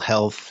mental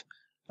health.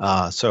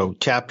 So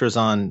chapters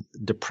on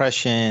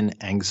depression,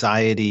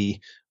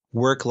 anxiety,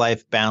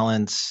 work-life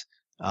balance,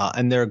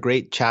 and there are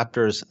great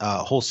chapters,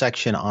 a whole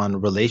section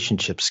on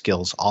relationship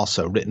skills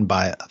also written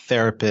by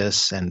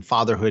therapists and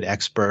fatherhood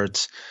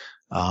experts.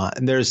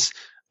 And there's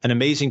an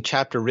amazing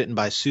chapter written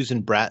by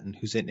Susan Bratton,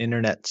 who's an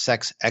internet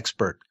sex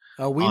expert.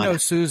 We know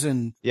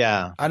Susan.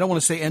 Yeah. I don't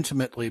want to say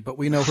intimately, but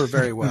we know her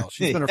very well.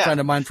 She's been a friend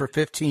of mine for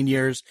 15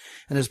 years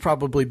and has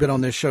probably been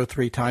on this show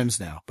 3 times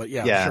now. But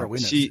yeah, sure, we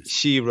know Susan.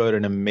 She wrote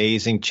an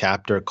amazing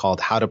chapter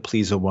called How to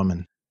Please a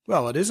Woman.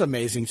 Well, it is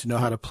amazing to know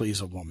how to please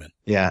a woman.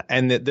 Yeah.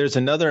 And there's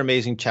another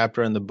amazing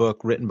chapter in the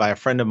book written by a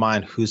friend of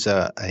mine who's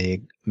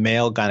a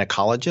male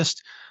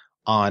gynecologist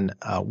on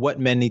what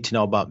men need to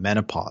know about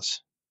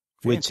menopause.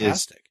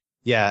 Fantastic.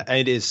 Yeah,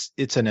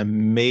 it's an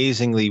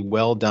amazingly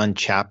well done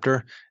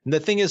chapter. And the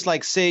thing is,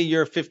 like, say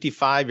you're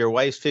 55, your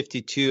wife's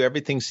 52,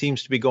 everything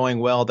seems to be going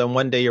well. Then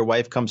one day your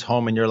wife comes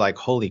home and you're like,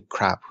 holy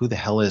crap, who the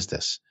hell is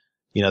this?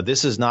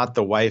 This is not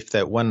the wife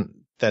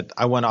that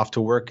I went off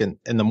to work in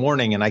the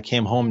morning and I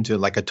came home to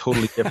like a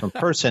totally different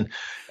person.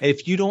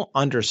 If you don't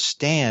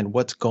understand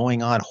what's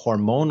going on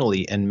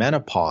hormonally in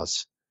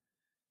menopause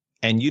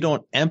and you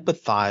don't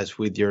empathize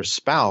with your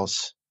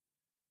spouse,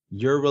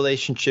 your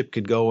relationship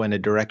could go in a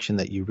direction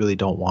that you really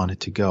don't want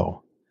it to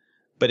go.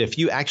 But if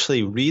you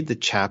actually read the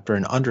chapter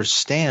and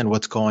understand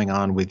what's going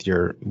on with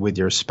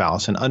your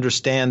spouse and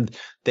understand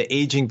the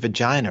aging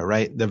vagina,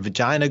 right? The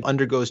vagina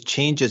undergoes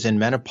changes in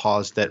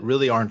menopause that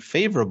really aren't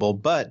favorable.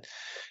 But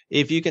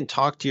if you can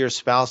talk to your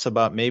spouse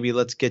about maybe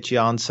let's get you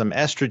on some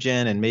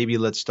estrogen and maybe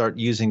let's start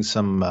using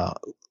some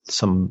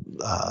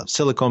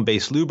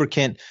silicone-based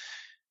lubricant,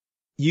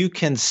 you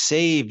can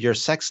save your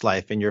sex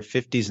life in your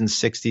 50s and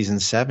 60s and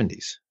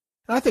 70s.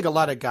 And I think a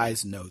lot of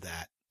guys know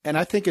that. And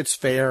I think it's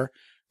fair.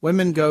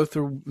 Women go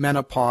through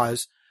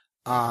menopause.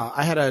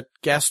 I had a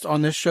guest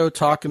on this show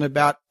talking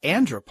about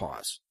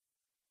andropause,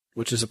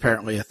 which is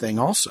apparently a thing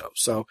also.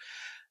 So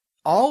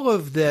all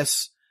of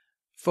this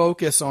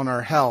focus on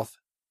our health,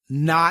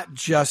 not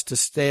just to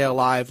stay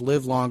alive,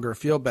 live longer,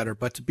 feel better,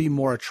 but to be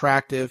more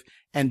attractive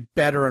and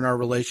better in our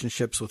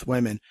relationships with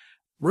women,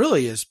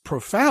 really is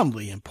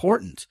profoundly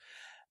important.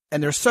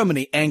 And there's so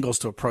many angles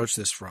to approach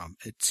this from.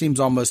 It seems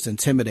almost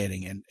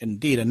intimidating. And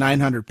indeed, a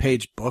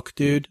 900-page book,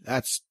 dude,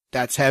 that's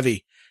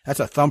heavy. That's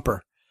a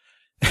thumper.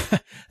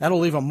 That'll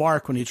leave a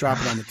mark when you drop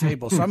it on the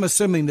table. So I'm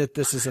assuming that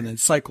this is an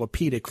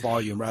encyclopedic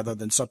volume rather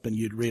than something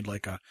you'd read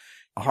like a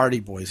Hardy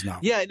Boys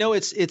novel. Yeah, no,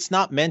 it's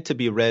not meant to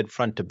be read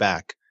front to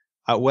back.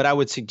 What I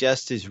would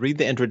suggest is read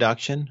the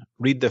introduction,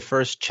 read the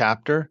first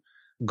chapter,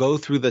 go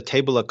through the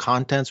table of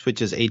contents,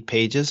 which is 8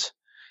 pages.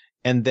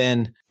 And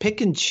then pick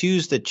and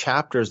choose the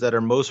chapters that are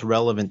most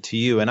relevant to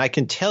you. And I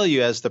can tell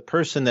you, as the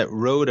person that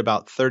wrote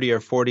about 30 or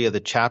 40 of the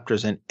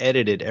chapters and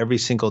edited every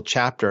single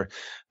chapter,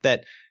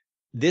 that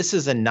this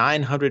is a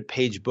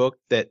 900-page book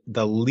that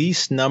the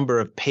least number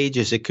of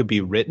pages it could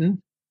be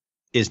written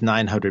is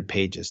 900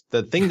 pages.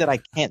 The thing that I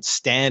can't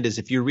stand is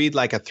if you read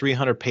like a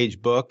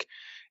 300-page book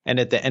and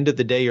at the end of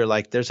the day, you're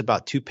like, there's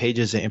about 2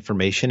 pages of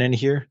information in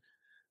here.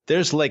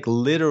 There's like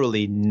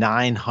literally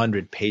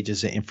 900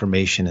 pages of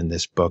information in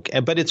this book,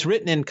 but it's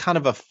written in kind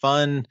of a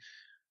fun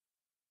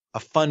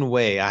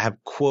way. I have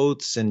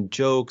quotes and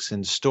jokes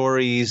and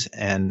stories,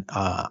 and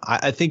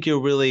I think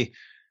you'll really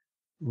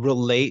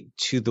relate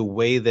to the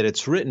way that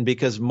it's written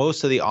because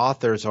most of the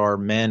authors are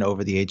men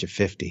over the age of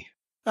 50.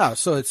 Oh,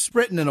 so it's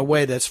written in a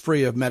way that's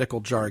free of medical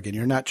jargon.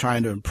 You're not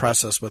trying to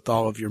impress us with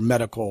all of your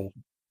medical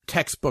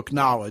textbook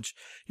knowledge.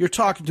 You're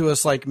talking to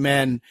us like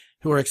men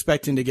who are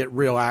expecting to get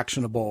real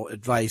actionable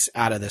advice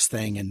out of this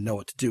thing and know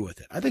what to do with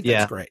it. I think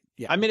that's great.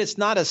 Yeah. I mean, it's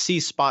not a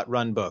C-spot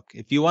run book.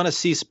 If you want a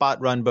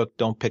C-spot run book,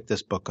 don't pick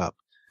this book up.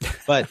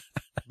 But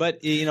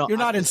you're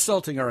not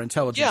insulting our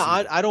intelligence.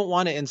 Yeah, I don't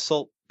want to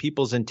insult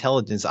people's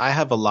intelligence. I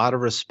have a lot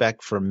of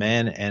respect for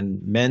men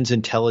and men's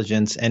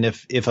intelligence. And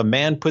if a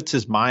man puts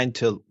his mind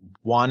to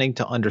wanting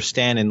to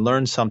understand and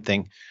learn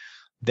something,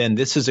 then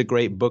this is a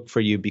great book for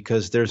you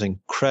because there's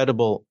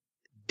incredible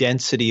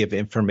density of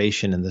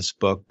information in this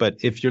book. But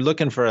if you're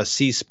looking for a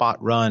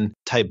C-spot run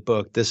type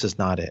book, this is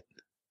not it.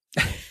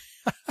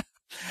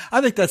 I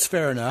think that's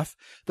fair enough.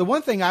 The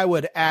one thing I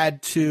would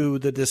add to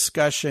the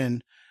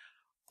discussion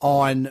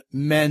on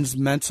men's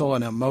mental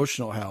and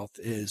emotional health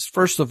is,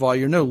 first of all,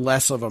 you're no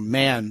less of a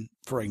man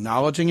for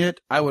acknowledging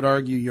it. I would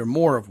argue you're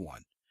more of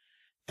one.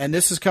 And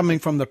this is coming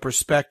from the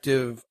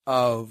perspective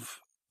of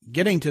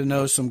getting to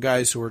know some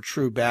guys who are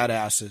true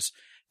badasses,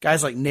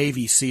 guys like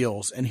Navy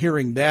SEALs, and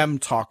hearing them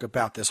talk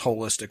about this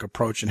holistic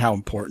approach and how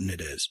important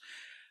it is.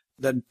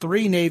 The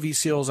 3 Navy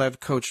SEALs I've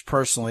coached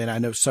personally, and I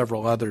know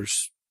several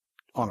others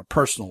on a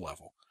personal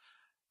level,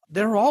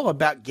 they're all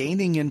about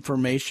gaining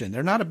information.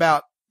 They're not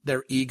about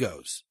their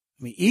egos.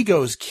 I mean,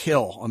 egos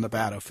kill on the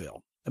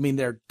battlefield. I mean,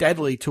 they're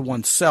deadly to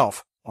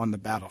oneself on the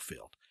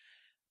battlefield.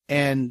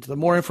 And the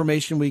more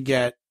information we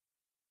get,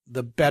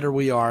 the better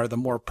we are, the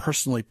more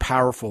personally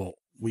powerful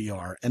we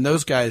are. And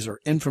those guys are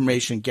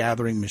information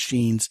gathering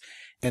machines,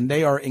 and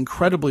they are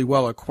incredibly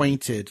well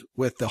acquainted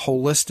with the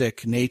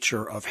holistic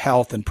nature of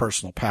health and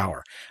personal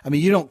power. I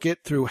mean, you don't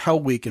get through Hell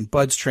Week and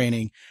Buds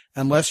training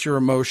unless your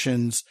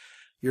emotions,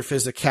 your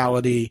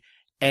physicality,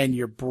 and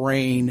your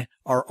brain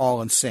are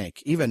all in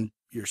sync. Even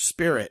your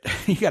spirit,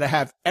 you got to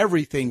have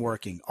everything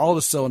working. All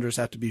the cylinders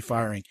have to be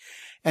firing.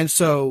 And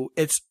so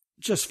it's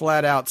just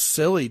flat out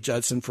silly,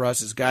 Judson, for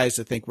us as guys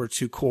to think we're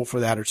too cool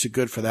for that or too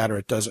good for that, or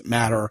it doesn't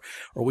matter,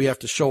 or we have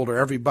to shoulder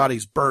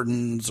everybody's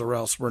burdens or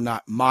else we're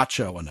not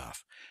macho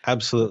enough.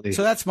 Absolutely.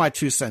 So that's my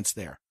 2 cents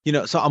there.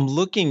 So I'm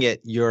looking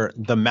at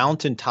the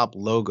mountaintop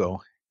logo,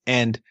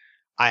 and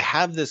I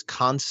have this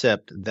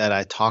concept that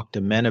I talk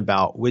to men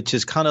about, which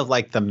is kind of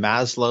like the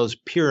Maslow's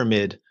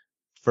pyramid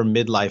for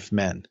midlife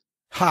men.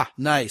 Ha,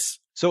 nice.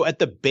 So at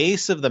the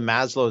base of the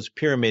Maslow's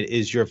pyramid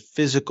is your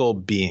physical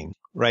being,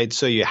 right?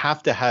 So you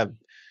have to have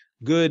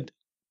good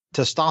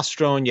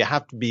testosterone. You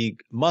have to be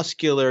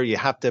muscular. You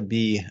have to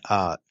be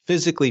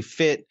physically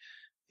fit.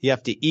 You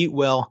have to eat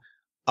well.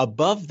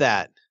 Above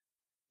that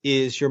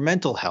is your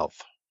mental health,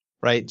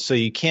 right? So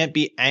you can't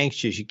be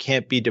anxious. You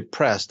can't be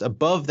depressed.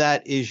 Above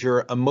that is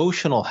your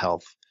emotional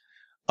health.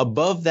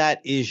 Above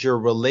that is your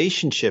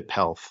relationship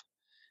health.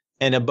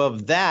 And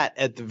above that,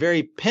 at the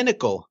very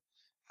pinnacle,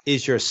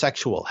 is your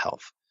sexual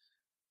health.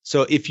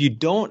 So if you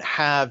don't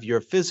have your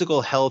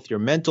physical health, your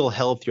mental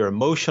health, your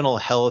emotional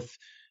health,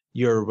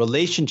 your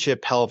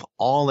relationship health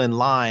all in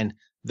line,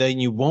 then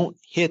you won't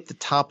hit the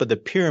top of the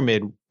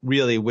pyramid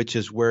really, which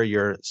is where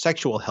your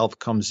sexual health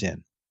comes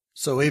in.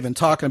 So even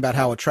talking about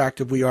how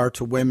attractive we are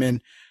to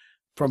women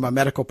from a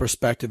medical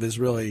perspective is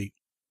really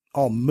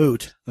all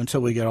moot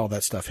until we get all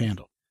that stuff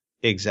handled.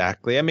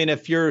 Exactly. I mean,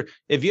 if you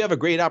have a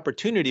great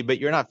opportunity, but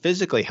you're not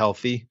physically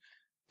healthy,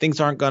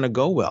 things aren't going to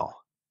go well.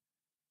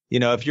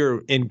 If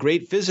you're in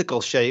great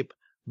physical shape,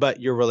 but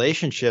your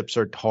relationships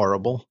are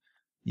horrible,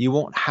 you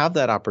won't have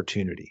that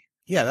opportunity.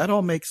 Yeah, that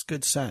all makes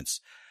good sense.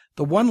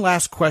 The one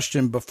last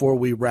question before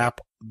we wrap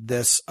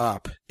this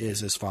up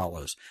is as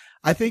follows.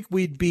 I think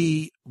we'd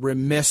be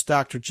remiss,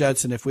 Dr.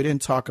 Judson, if we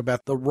didn't talk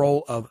about the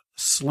role of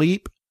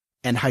sleep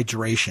and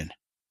hydration,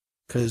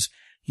 because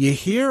you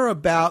hear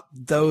about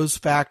those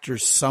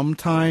factors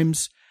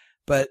sometimes,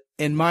 but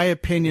in my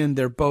opinion,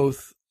 they're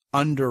both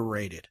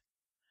underrated.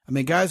 I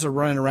mean, guys are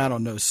running around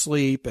on no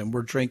sleep, and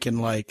we're drinking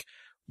like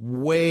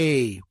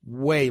way,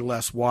 way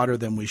less water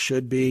than we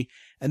should be.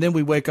 And then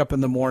we wake up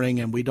in the morning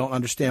and we don't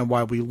understand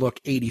why we look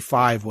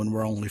 85 when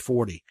we're only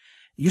 40.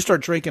 You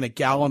start drinking a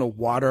gallon of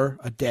water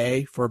a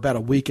day for about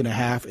a week and a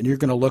half, and you're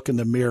going to look in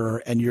the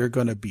mirror and you're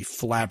going to be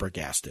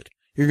flabbergasted.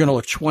 You're going to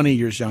look 20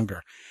 years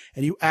younger.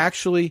 And you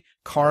actually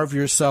carve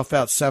yourself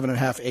out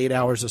 7.5, 8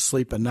 hours of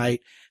sleep a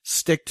night.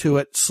 Stick to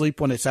it. Sleep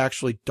when it's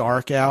actually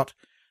dark out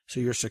so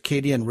your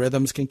circadian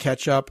rhythms can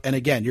catch up. And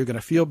again, you're going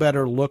to feel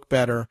better, look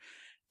better.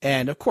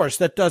 And of course,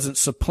 that doesn't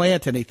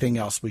supplant anything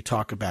else we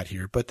talk about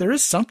here, but there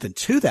is something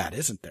to that,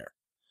 isn't there?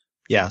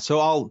 Yeah.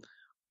 So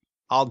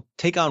I'll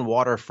take on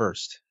water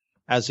first.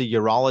 As a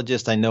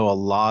urologist, I know a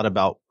lot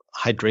about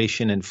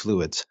hydration and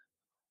fluids.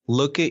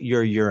 Look at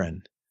your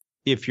urine.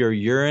 If your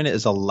urine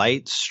is a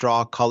light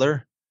straw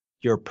color,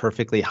 you're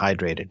perfectly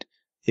hydrated.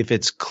 If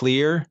it's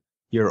clear,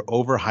 you're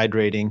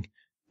overhydrating.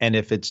 And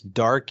if it's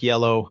dark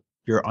yellow,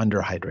 you're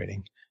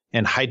underhydrating.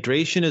 And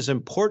hydration is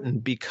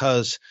important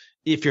because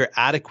if you're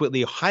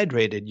adequately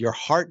hydrated, your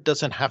heart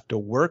doesn't have to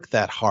work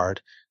that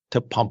hard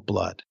to pump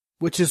blood.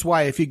 Which is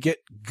why if you get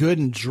good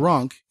and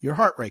drunk, your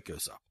heart rate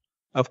goes up.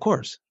 Of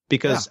course,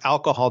 because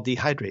alcohol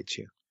dehydrates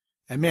you.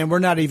 And man, we're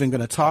not even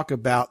going to talk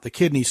about the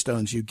kidney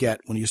stones you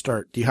get when you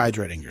start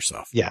dehydrating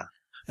yourself. Yeah.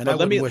 And I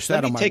wouldn't wish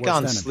that on my worst enemy. Let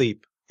me take on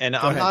sleep. And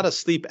I'm not a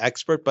sleep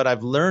expert, but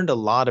I've learned a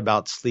lot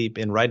about sleep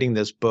in writing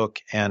this book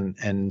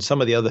and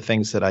some of the other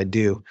things that I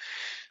do.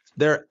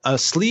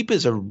 Sleep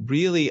is a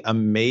really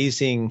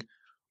amazing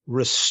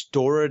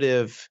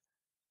restorative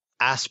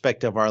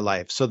aspect of our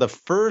life. So the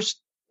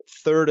first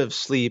third of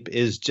sleep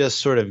is just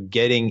sort of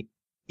getting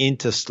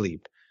into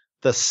sleep.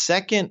 The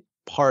second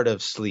part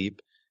of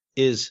sleep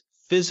is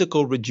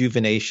physical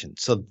rejuvenation.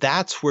 So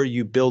that's where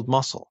you build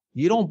muscle.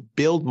 You don't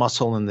build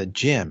muscle in the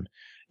gym.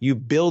 You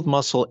build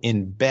muscle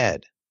in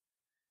bed.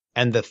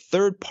 And the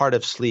third part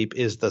of sleep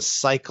is the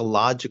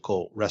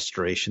psychological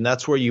restoration.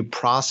 That's where you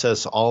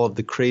process all of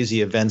the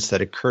crazy events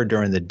that occur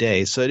during the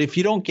day. So if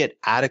you don't get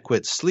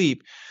adequate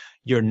sleep,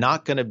 you're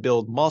not going to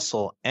build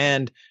muscle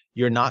and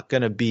you're not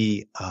going to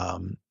be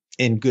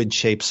in good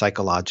shape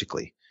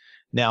psychologically.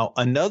 Now,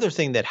 another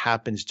thing that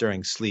happens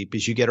during sleep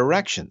is you get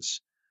erections,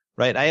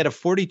 right? I had a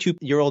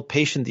 42-year-old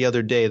patient the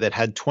other day that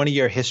had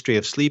 20-year history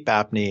of sleep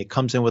apnea. It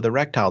comes in with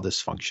erectile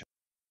dysfunction,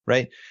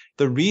 right?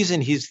 The reason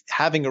he's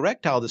having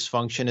erectile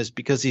dysfunction is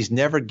because he's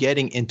never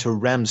getting into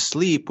REM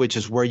sleep, which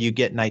is where you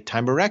get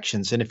nighttime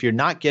erections. And if you're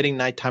not getting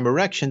nighttime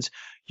erections,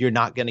 you're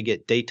not going to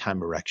get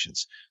daytime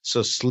erections.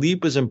 So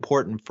sleep is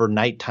important for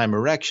nighttime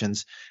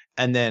erections.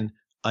 And then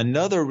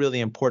another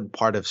really important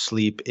part of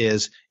sleep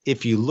is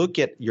if you look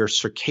at your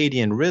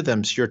circadian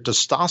rhythms, your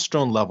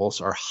testosterone levels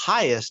are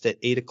highest at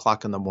 8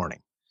 o'clock in the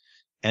morning,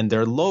 and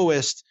they're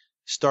lowest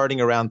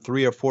starting around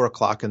 3 or 4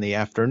 o'clock in the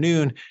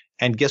afternoon.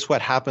 And guess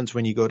what happens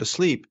when you go to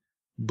sleep?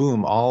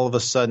 Boom, all of a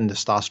sudden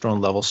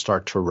testosterone levels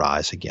start to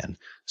rise again.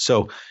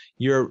 So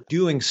you're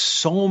doing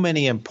so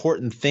many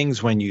important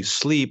things when you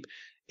sleep.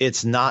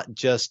 It's not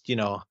just,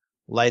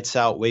 lights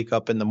out, wake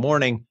up in the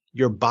morning.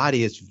 Your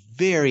body is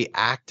very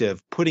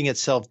active, putting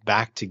itself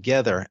back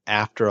together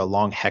after a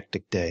long,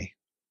 hectic day.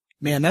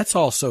 Man, that's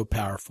all so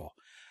powerful.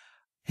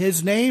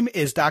 His name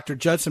is Dr.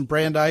 Judson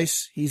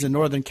Brandeis. He's in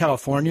Northern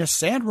California,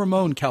 San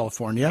Ramon,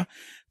 California,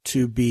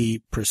 to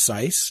be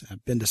precise.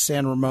 I've been to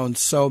San Ramon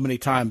so many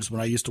times when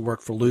I used to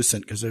work for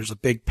Lucent because there's a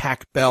big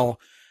Pac Bell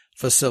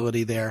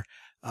facility there.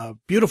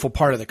 Beautiful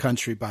part of the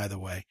country, by the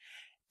way.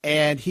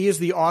 And he is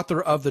the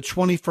author of The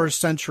 21st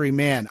Century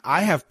Man.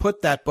 I have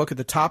put that book at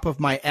the top of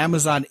my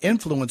Amazon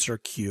influencer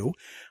queue,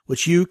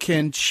 which you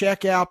can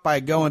check out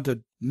by going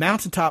to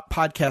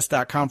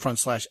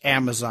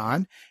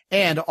mountaintoppodcast.com/Amazon.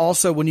 And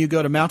also when you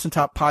go to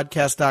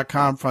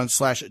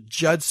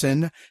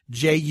mountaintoppodcast.com/Judson,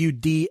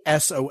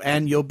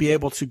 Judson, you'll be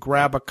able to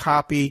grab a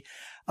copy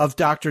of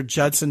Dr.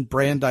 Judson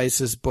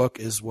Brandeis's book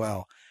as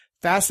well.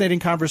 Fascinating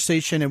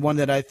conversation, and one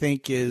that I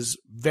think is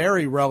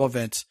very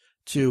relevant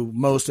to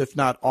most, if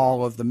not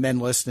all, of the men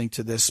listening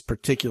to this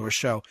particular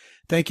show.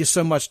 Thank you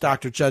so much,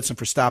 Dr. Judson,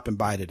 for stopping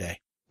by today.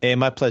 Hey,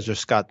 my pleasure,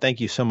 Scott.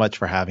 Thank you so much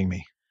for having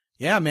me.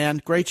 Yeah,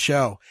 man. Great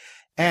show.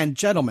 And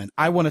gentlemen,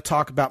 I want to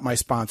talk about my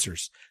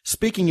sponsors.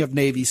 Speaking of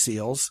Navy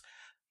SEALs,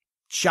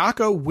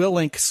 Jocko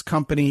Willink's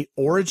company,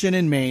 Origin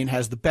in Maine,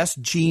 has the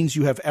best jeans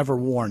you have ever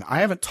worn.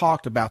 I haven't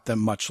talked about them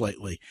much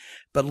lately,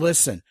 but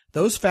listen,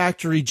 those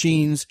factory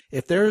jeans,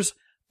 if there's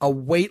a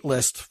wait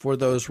list for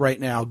those right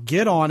now,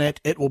 get on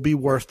it. It will be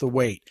worth the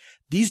wait.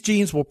 These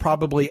jeans will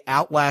probably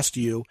outlast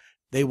you.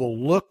 They will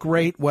look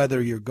great whether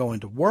you're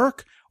going to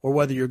work or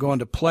whether you're going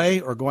to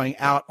play or going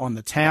out on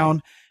the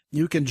town.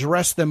 You can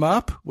dress them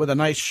up with a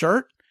nice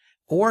shirt,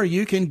 or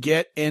you can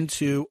get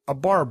into a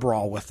bar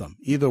brawl with them.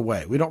 Either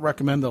way, we don't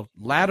recommend the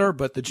latter,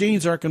 but the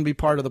jeans aren't going to be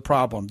part of the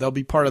problem. They'll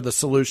be part of the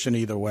solution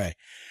either way.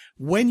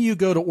 When you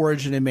go to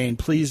Origin in Maine,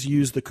 please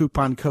use the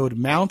coupon code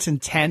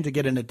MOUNTAIN10 to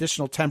get an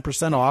additional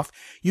 10% off.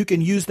 You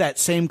can use that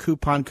same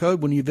coupon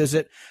code when you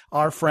visit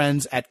our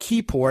friends at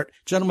Keyport.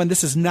 Gentlemen,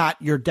 this is not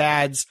your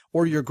dad's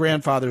or your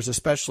grandfather's,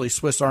 especially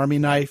Swiss Army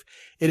knife.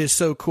 It is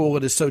so cool.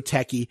 It is so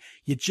techy.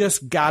 You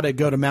just got to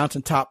go to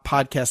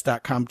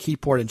mountaintoppodcast.com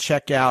Keyport and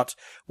check out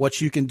what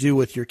you can do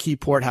with your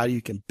Keyport, how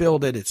you can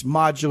build it. It's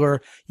modular.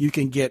 You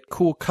can get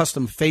cool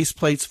custom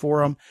faceplates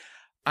for them.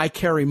 I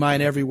carry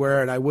mine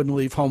everywhere, and I wouldn't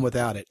leave home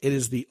without it. It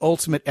is the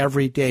ultimate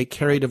everyday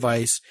carry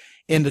device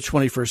in the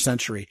 21st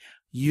century.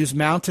 Use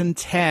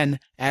Mountain10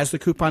 as the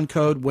coupon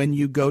code when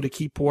you go to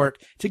Keyport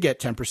to get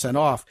 10%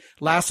 off.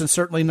 Last and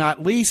certainly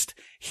not least,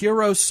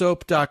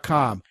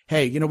 herosoap.com.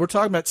 Hey, we're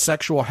talking about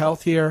sexual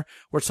health here.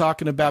 We're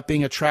talking about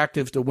being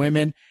attractive to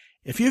women.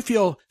 If you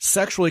feel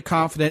sexually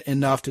confident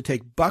enough to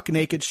take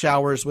buck-naked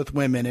showers with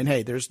women, and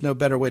hey, there's no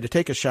better way to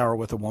take a shower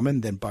with a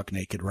woman than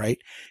buck-naked, right?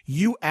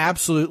 You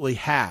absolutely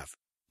have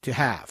to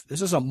have.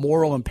 This is a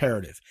moral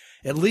imperative.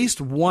 At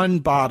least one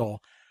bottle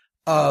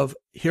of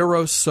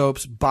Hero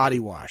Soap's body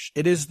wash.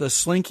 It is the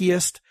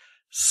slinkiest,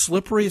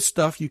 slipperiest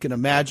stuff you can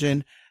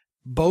imagine.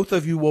 Both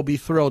of you will be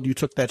thrilled you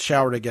took that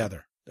shower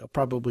together. They'll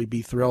probably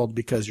be thrilled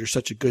because you're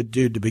such a good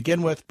dude to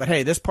begin with. But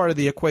hey, this part of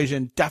the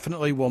equation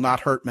definitely will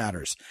not hurt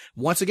matters.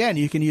 Once again,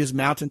 you can use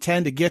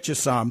Mountain10 to get you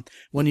some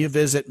when you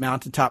visit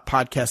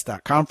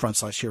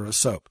mountaintoppodcast.com/Hero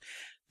Soap.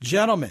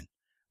 Gentlemen,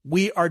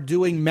 we are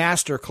doing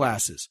master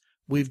classes.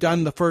 We've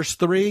done the first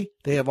 3.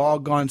 They have all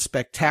gone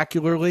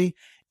spectacularly.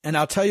 And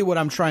I'll tell you what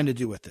I'm trying to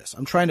do with this.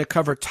 I'm trying to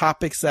cover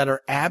topics that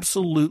are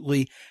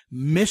absolutely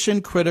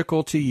mission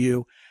critical to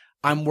you.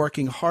 I'm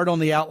working hard on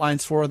the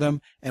outlines for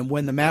them. And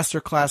when the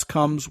masterclass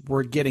comes,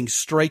 we're getting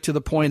straight to the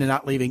point and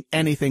not leaving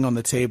anything on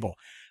the table.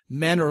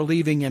 Men are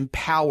leaving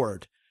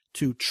empowered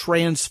to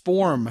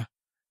transform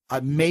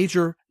a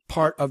major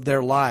part of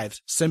their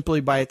lives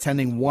simply by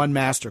attending one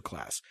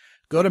masterclass.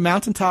 Go to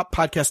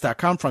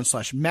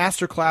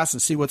mountaintoppodcast.com/masterclass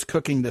and see what's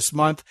cooking this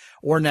month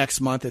or next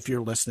month if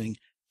you're listening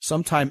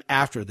sometime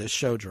after this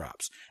show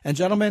drops. And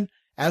gentlemen,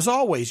 as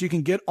always, you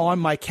can get on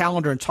my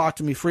calendar and talk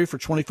to me free for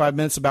 25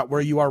 minutes about where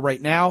you are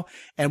right now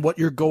and what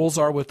your goals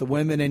are with the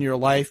women in your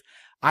life.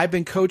 I've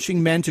been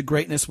coaching men to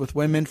greatness with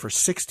women for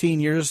 16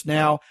 years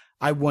now.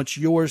 I want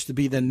yours to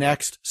be the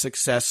next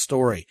success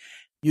story.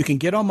 You can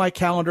get on my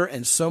calendar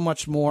and so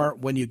much more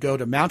when you go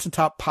to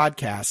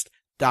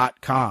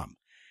mountaintoppodcast.com.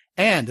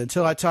 And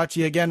until I talk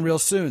to you again real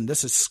soon,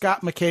 this is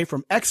Scott McKay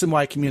from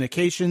X&Y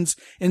Communications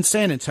in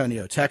San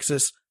Antonio,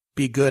 Texas.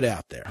 Be good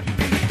out there.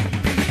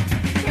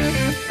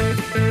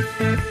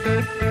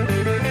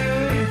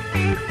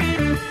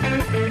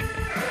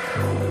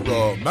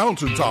 The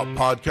Mountaintop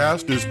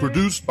Podcast is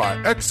produced by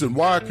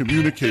X&Y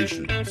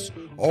Communications.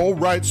 All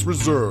rights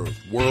reserved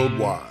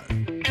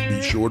worldwide.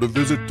 Be sure to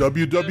visit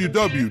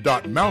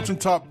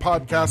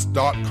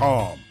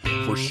www.mountaintoppodcast.com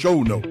for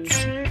show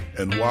notes.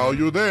 And while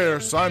you're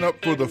there, sign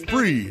up for the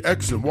free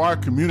X&Y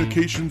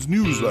Communications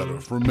newsletter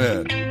for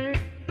men.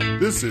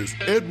 This is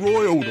Ed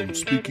Roy Odom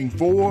speaking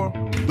for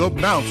the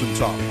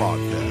Mountaintop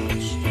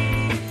Podcast.